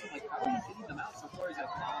 We asked him, like, how are you getting them out so far? He's like,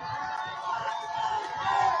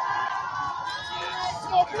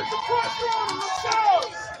 Come on, put the pressure on him. Let's go.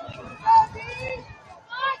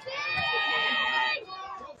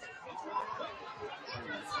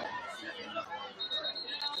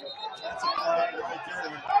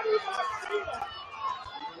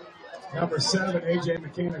 Number 7, A.J.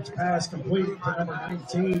 Mechanic's pass complete to number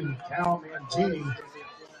 19, Cal Mangini.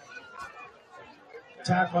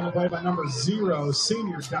 Tackle on the play by number 0,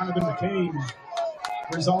 senior Donovan McCain.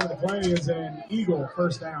 Result of the play is an Eagle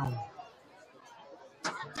 1st down.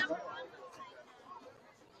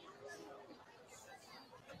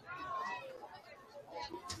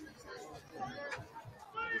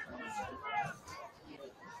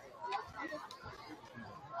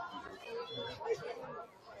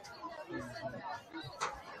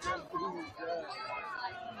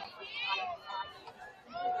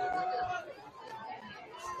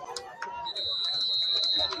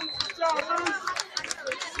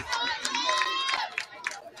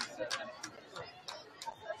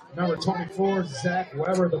 Number 24, Zach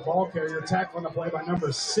Weber, the ball carrier. Tackle on the play by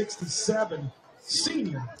number 67,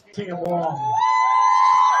 senior Cam Long.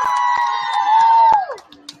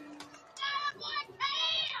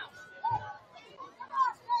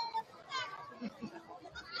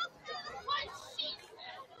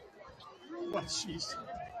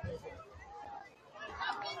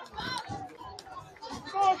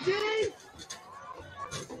 Come on, D.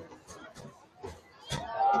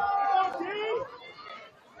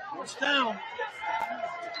 First down.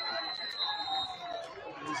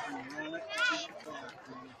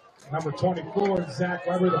 Number 24, Zach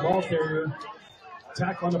Weber, the ball carrier.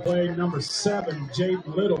 Tackle on the play, number 7, Jade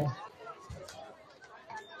Little.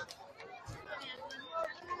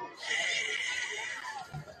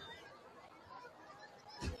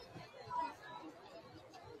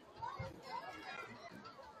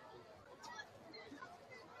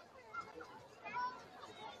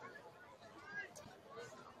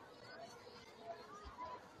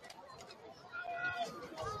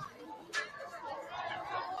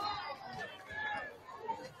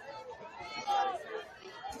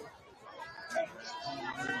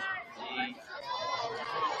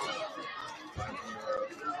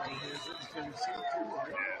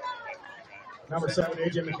 Number 7,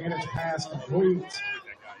 AJ McManus pass complete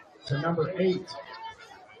to number 8,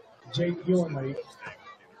 Jake Hewinley.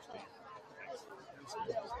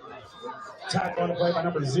 Tackle on the play by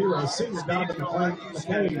number 0, senior Donovan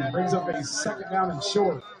McCain brings up a second down and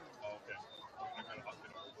short.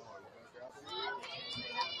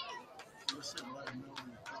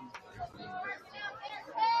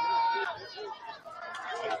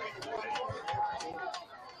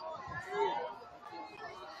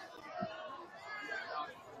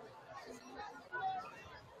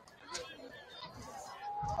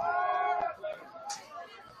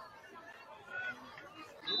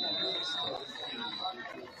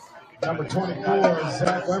 Number 24,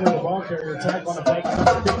 Zach Weber, the ball carrier. Tackle on the play by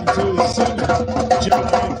number 52, senior Joe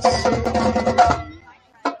Banks.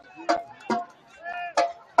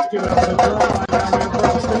 Give it up to the draw line down there for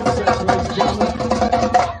the student section, ladies and gentlemen.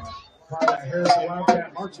 Part of that Harrison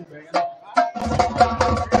Wildcat marching band.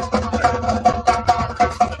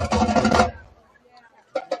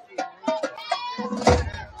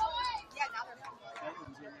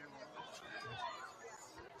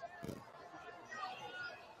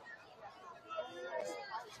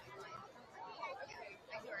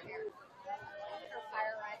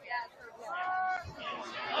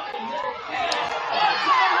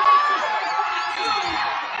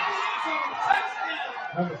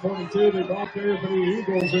 Number 42, the ball carrier for the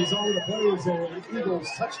Eagles. Is over the play is an Eagles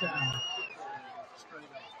touchdown.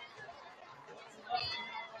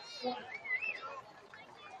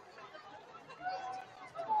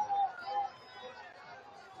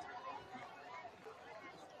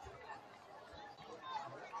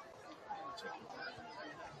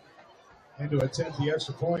 And to attempt the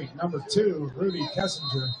extra point, number 2, Rudy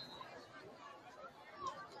Kessinger.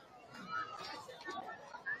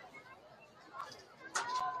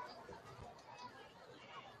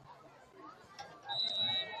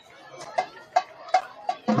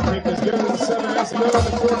 Is good with 7 minutes to go in the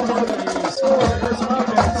fourth quarter. The score, Harrison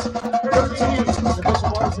Wildcats 13, the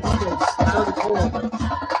Bishop Watterson Eagles 34.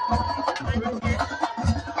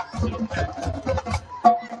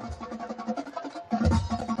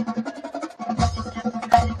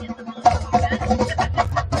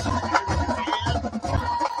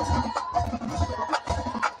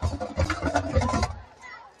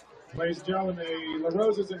 Ladies and gentlemen, the La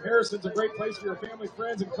Rosas and Harrison's a great place for your family,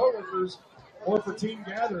 friends, and coworkers, or for team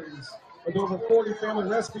gatherings. With over 40 family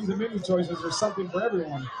recipes and menu choices, there's something for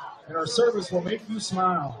everyone, and our service will make you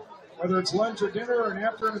smile. Whether it's lunch or dinner or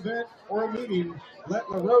after an event or a meeting, let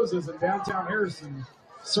La Rosas in downtown Harrison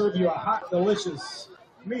serve you a hot, delicious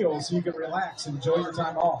meal so you can relax and enjoy your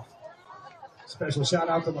time off. Special shout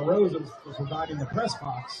out to La Rosas for providing the press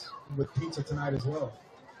box with pizza tonight as well.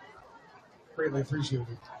 Greatly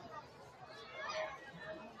appreciated.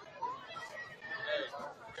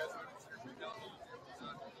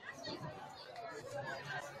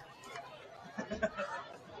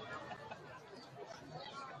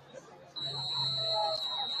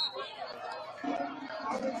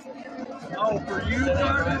 Oh, for you,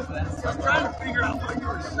 Darvin? I'm trying to figure out what you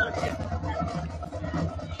were saying.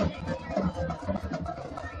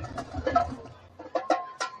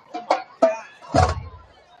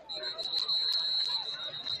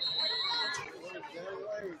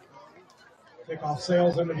 Kickoff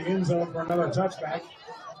sails into the end zone for another touchback.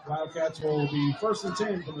 Wildcats will be 1st and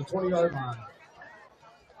 10 from the 20-yard line.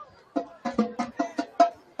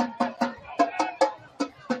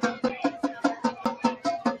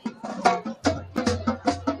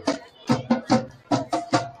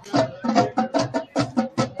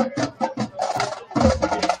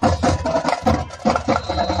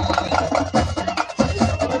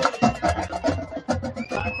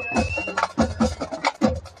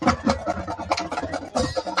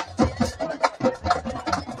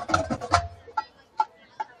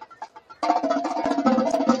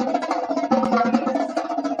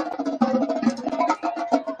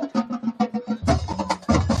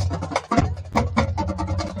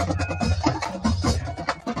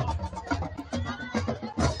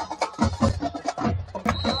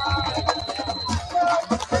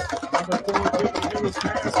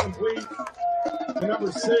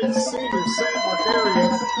 number 6, senior St.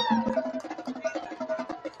 Margarian.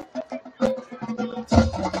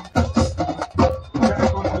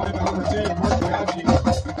 Tackle on the play by number 10, Mark Biaggi.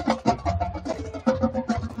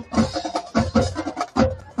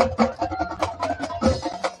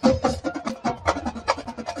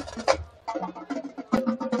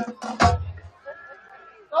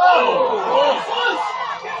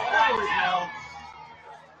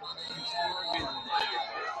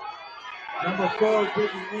 Number 4,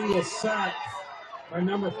 Brittany Ingles sacked by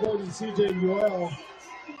number 40, CJ Buell.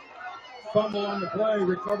 Fumble on the play,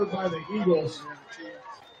 recovered by the Eagles.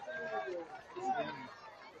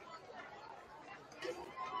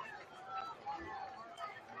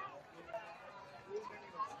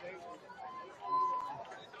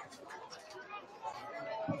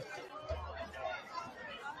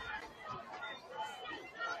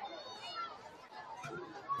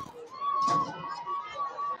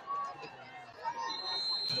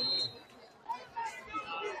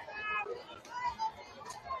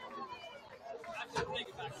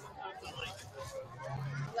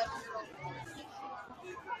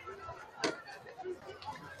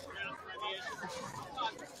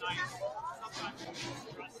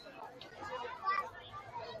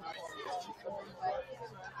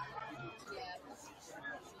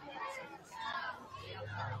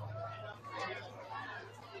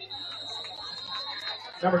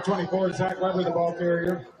 Number 24, Zach Weber, the ball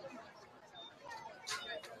carrier.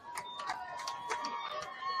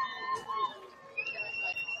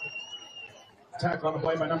 Tackle on the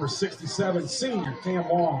play by number 67, senior Cam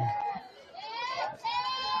Long.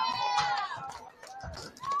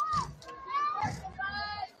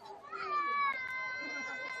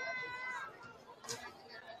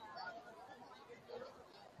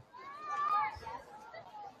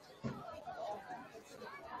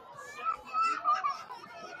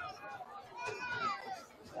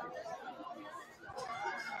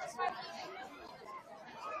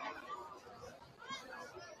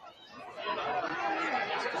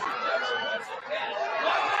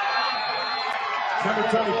 Number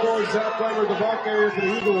 24, Zach Weber, the ball carrier for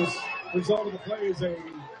the Eagles. Result of the play is a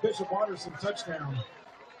Bishop Watterson touchdown.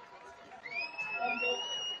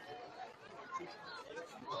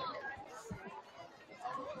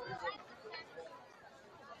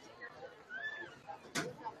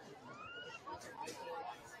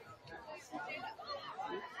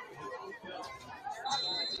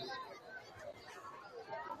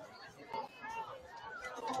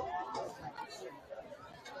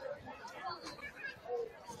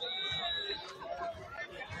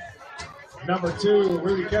 Number 2,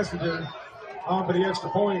 Rudy Kessinger, on for the extra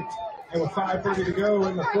point. And with 5:30 to go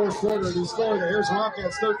in the fourth quarter, the score, the Harrison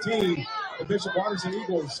Hawkins 13, the Bishop Watterson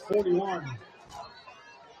Eagles 41.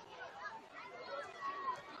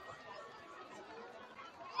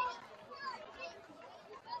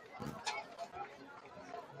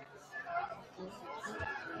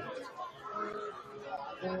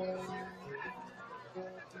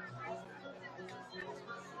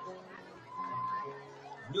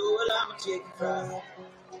 Know what I'ma take a ride.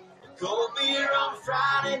 A cold beer on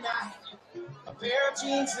Friday night. A pair of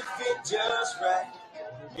jeans that fit just right.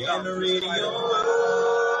 And the radio.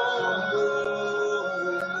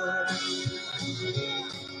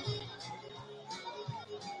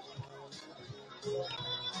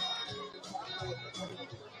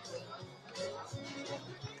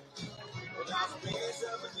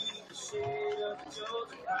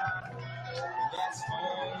 That's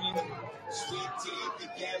for you. Sweet tea,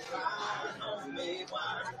 pecan pie, homemade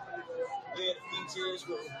wine. Where the features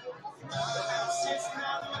roll. About 6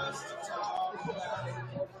 hours to talk about it.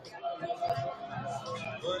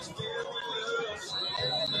 But still we love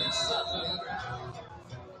swimming something around.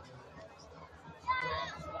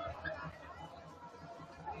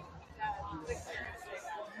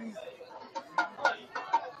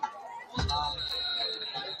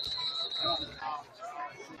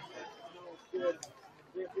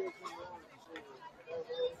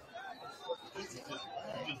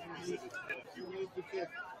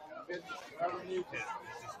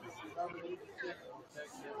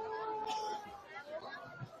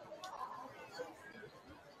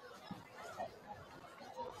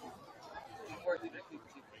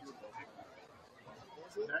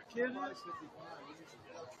 That kid?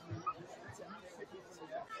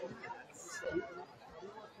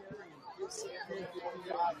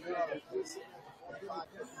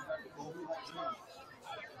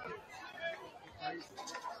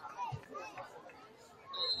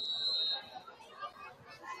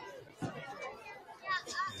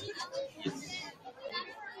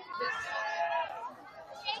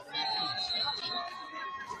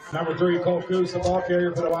 Number 3, Cole Coos, the ball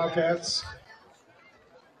carrier for the Wildcats.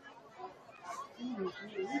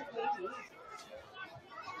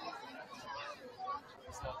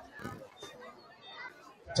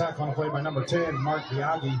 Attack on a play by number 10, Mark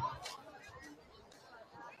Biaggi.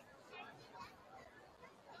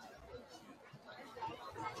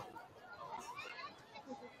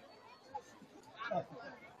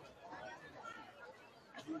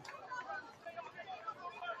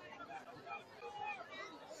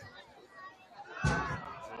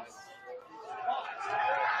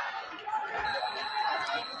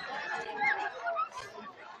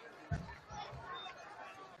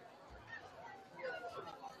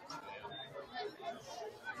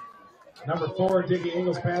 Number 4, Diggy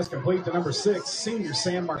Ingles pass complete to number 6, senior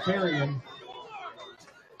Sam Markarian.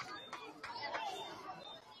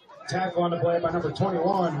 Tackle on the play by number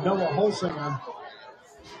 21, Noah Holsinger.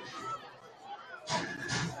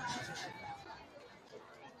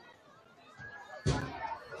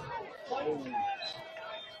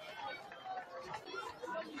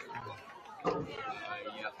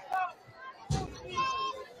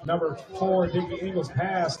 Number 4, Diggy Ingles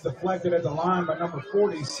pass deflected at the line by number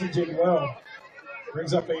 40, CJ Well.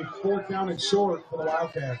 Brings up a 4th down and short for the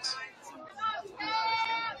Wildcats.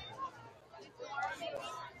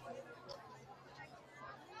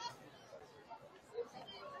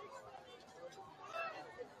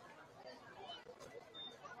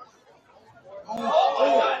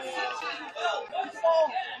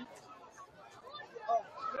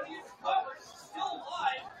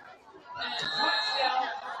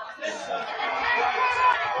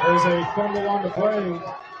 There's a fumble on the play.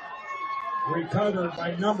 Recovered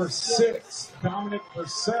by number 6, Dominic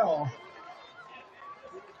Purcell.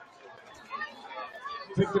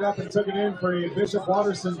 Picked it up and took it in for a Bishop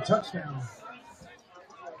Watterson touchdown.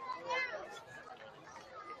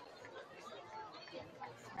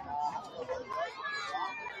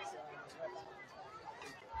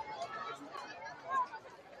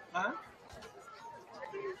 Huh?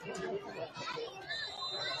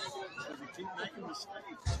 We keep making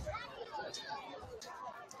mistakes.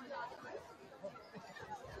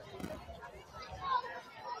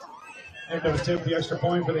 And to attempt the extra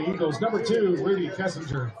point for the Eagles, number 2, Rudy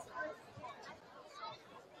Kessinger.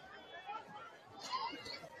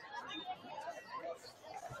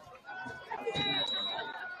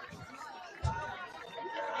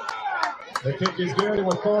 The kick is good, and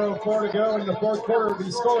with 4:04 to go in the 4th quarter, the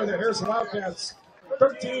score of the Harrison Wildcats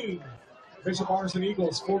 13, Bishop Watterson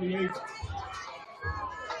Eagles 48.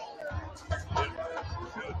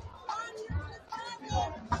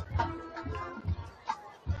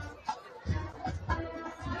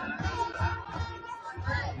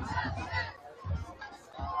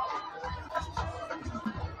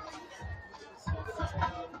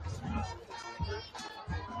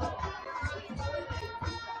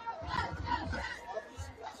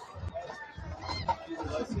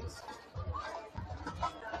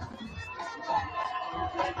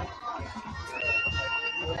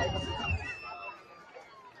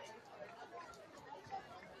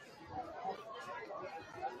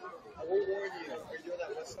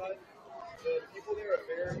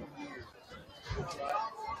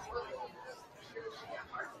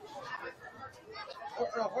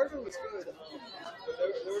 Harvard was good, but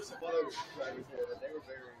there were some other drivers there that they were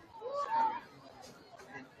very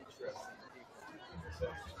interesting people.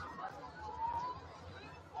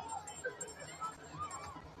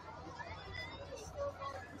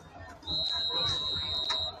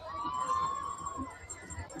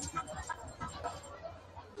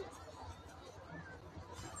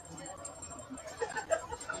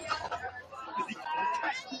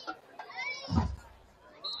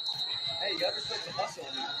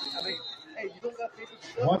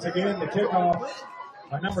 Once again, the kickoff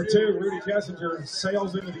by number 2, Rudy Kessinger,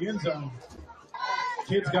 sails into the end zone.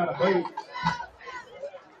 Kid's got a boot.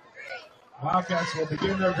 Wildcats will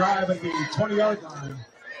begin their drive at the 20-yard line.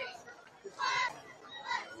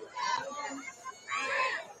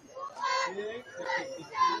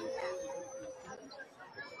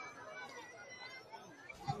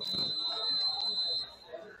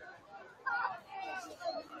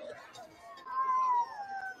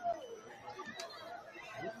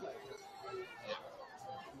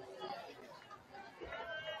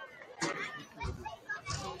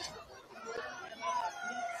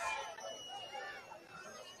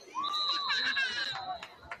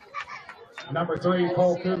 Number 3,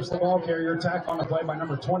 Cole Coops, the ball carrier. Tack on the play by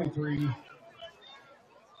number 23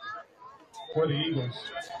 for the Eagles.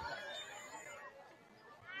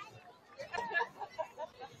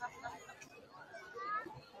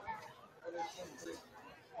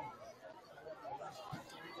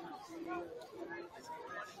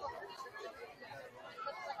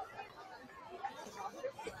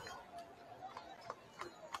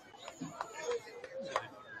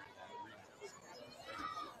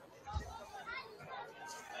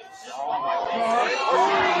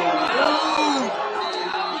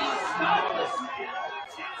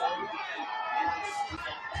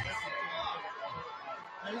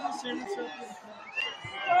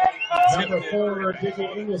 Number 4, Dickie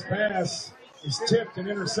Ingles' pass is tipped and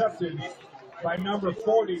intercepted by number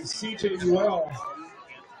 40, CJ Uell.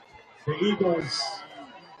 The Eagles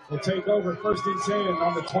will take over 1st and 10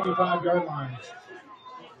 on the 25-yard line.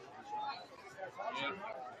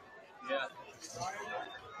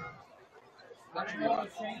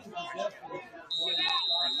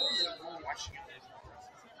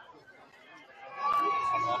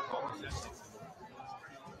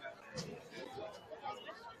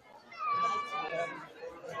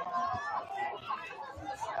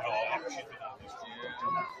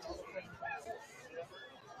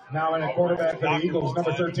 Now in a quarterback for the Eagles,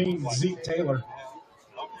 number 13, Zeke Taylor.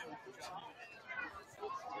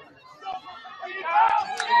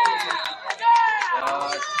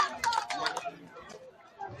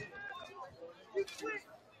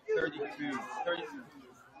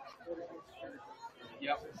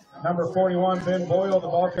 Yep. Number 41, Ben Boyle, the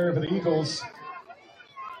ball carrier for the Eagles.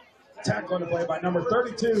 Tackle on the play by number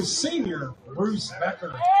 32, senior Bruce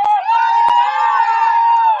Becker.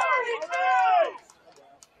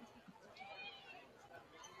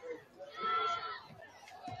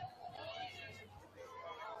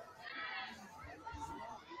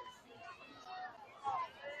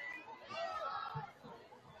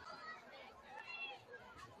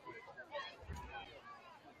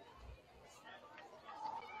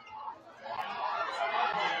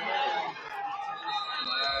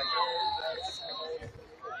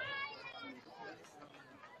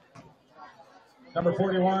 Number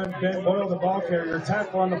 41, Ben Boyle, the ball carrier.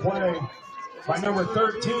 Tackle on the play by number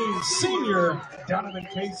 13, senior Donovan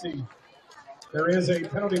Casey. There is a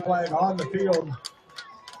penalty flag on the field.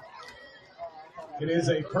 It is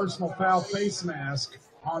a personal foul face mask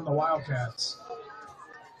on the Wildcats.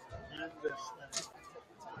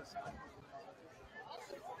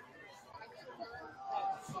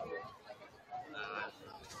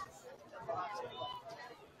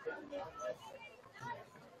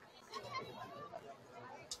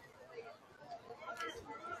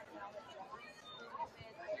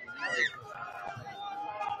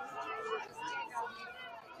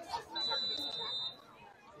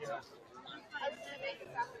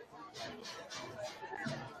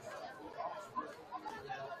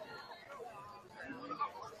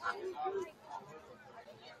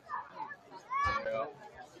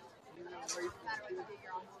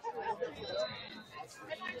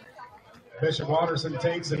 Bishop Watterson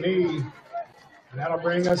takes a knee. And that'll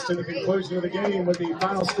bring us to the conclusion of the game with the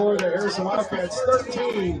final score: the Harrison Wildcats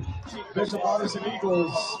 13, Bishop Watterson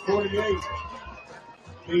Eagles 48.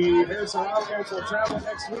 The Harrison Wildcats will travel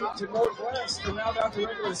next week to Northwest to round out the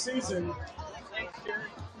regular season.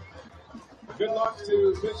 Good luck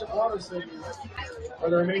to Bishop Watterson for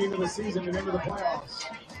the remaining of the season and into the playoffs.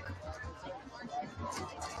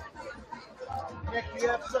 Nick, do you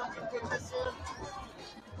have something to put this in?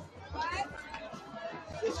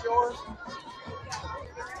 It's yours.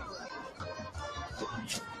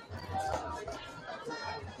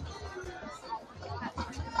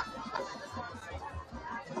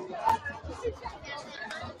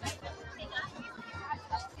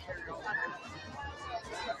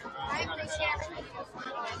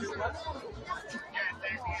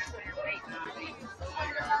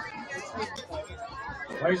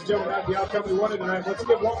 Ladies and gentlemen, that's the outcome we wanted tonight. Let's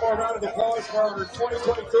give one more round of applause for our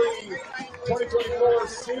 2023-2024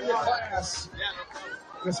 senior class.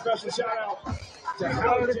 And a special shout out to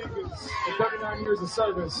Howard Jenkins for 39 years of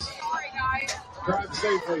service. Drive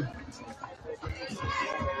safely. You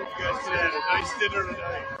guys had a nice dinner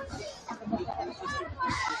tonight.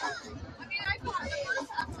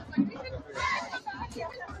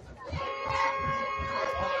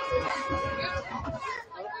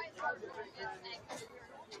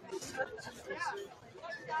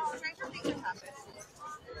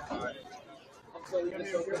 You're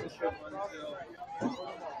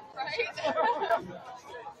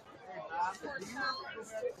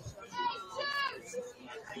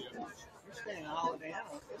staying on holiday.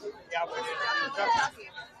 Yeah, we did.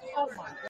 Oh my God.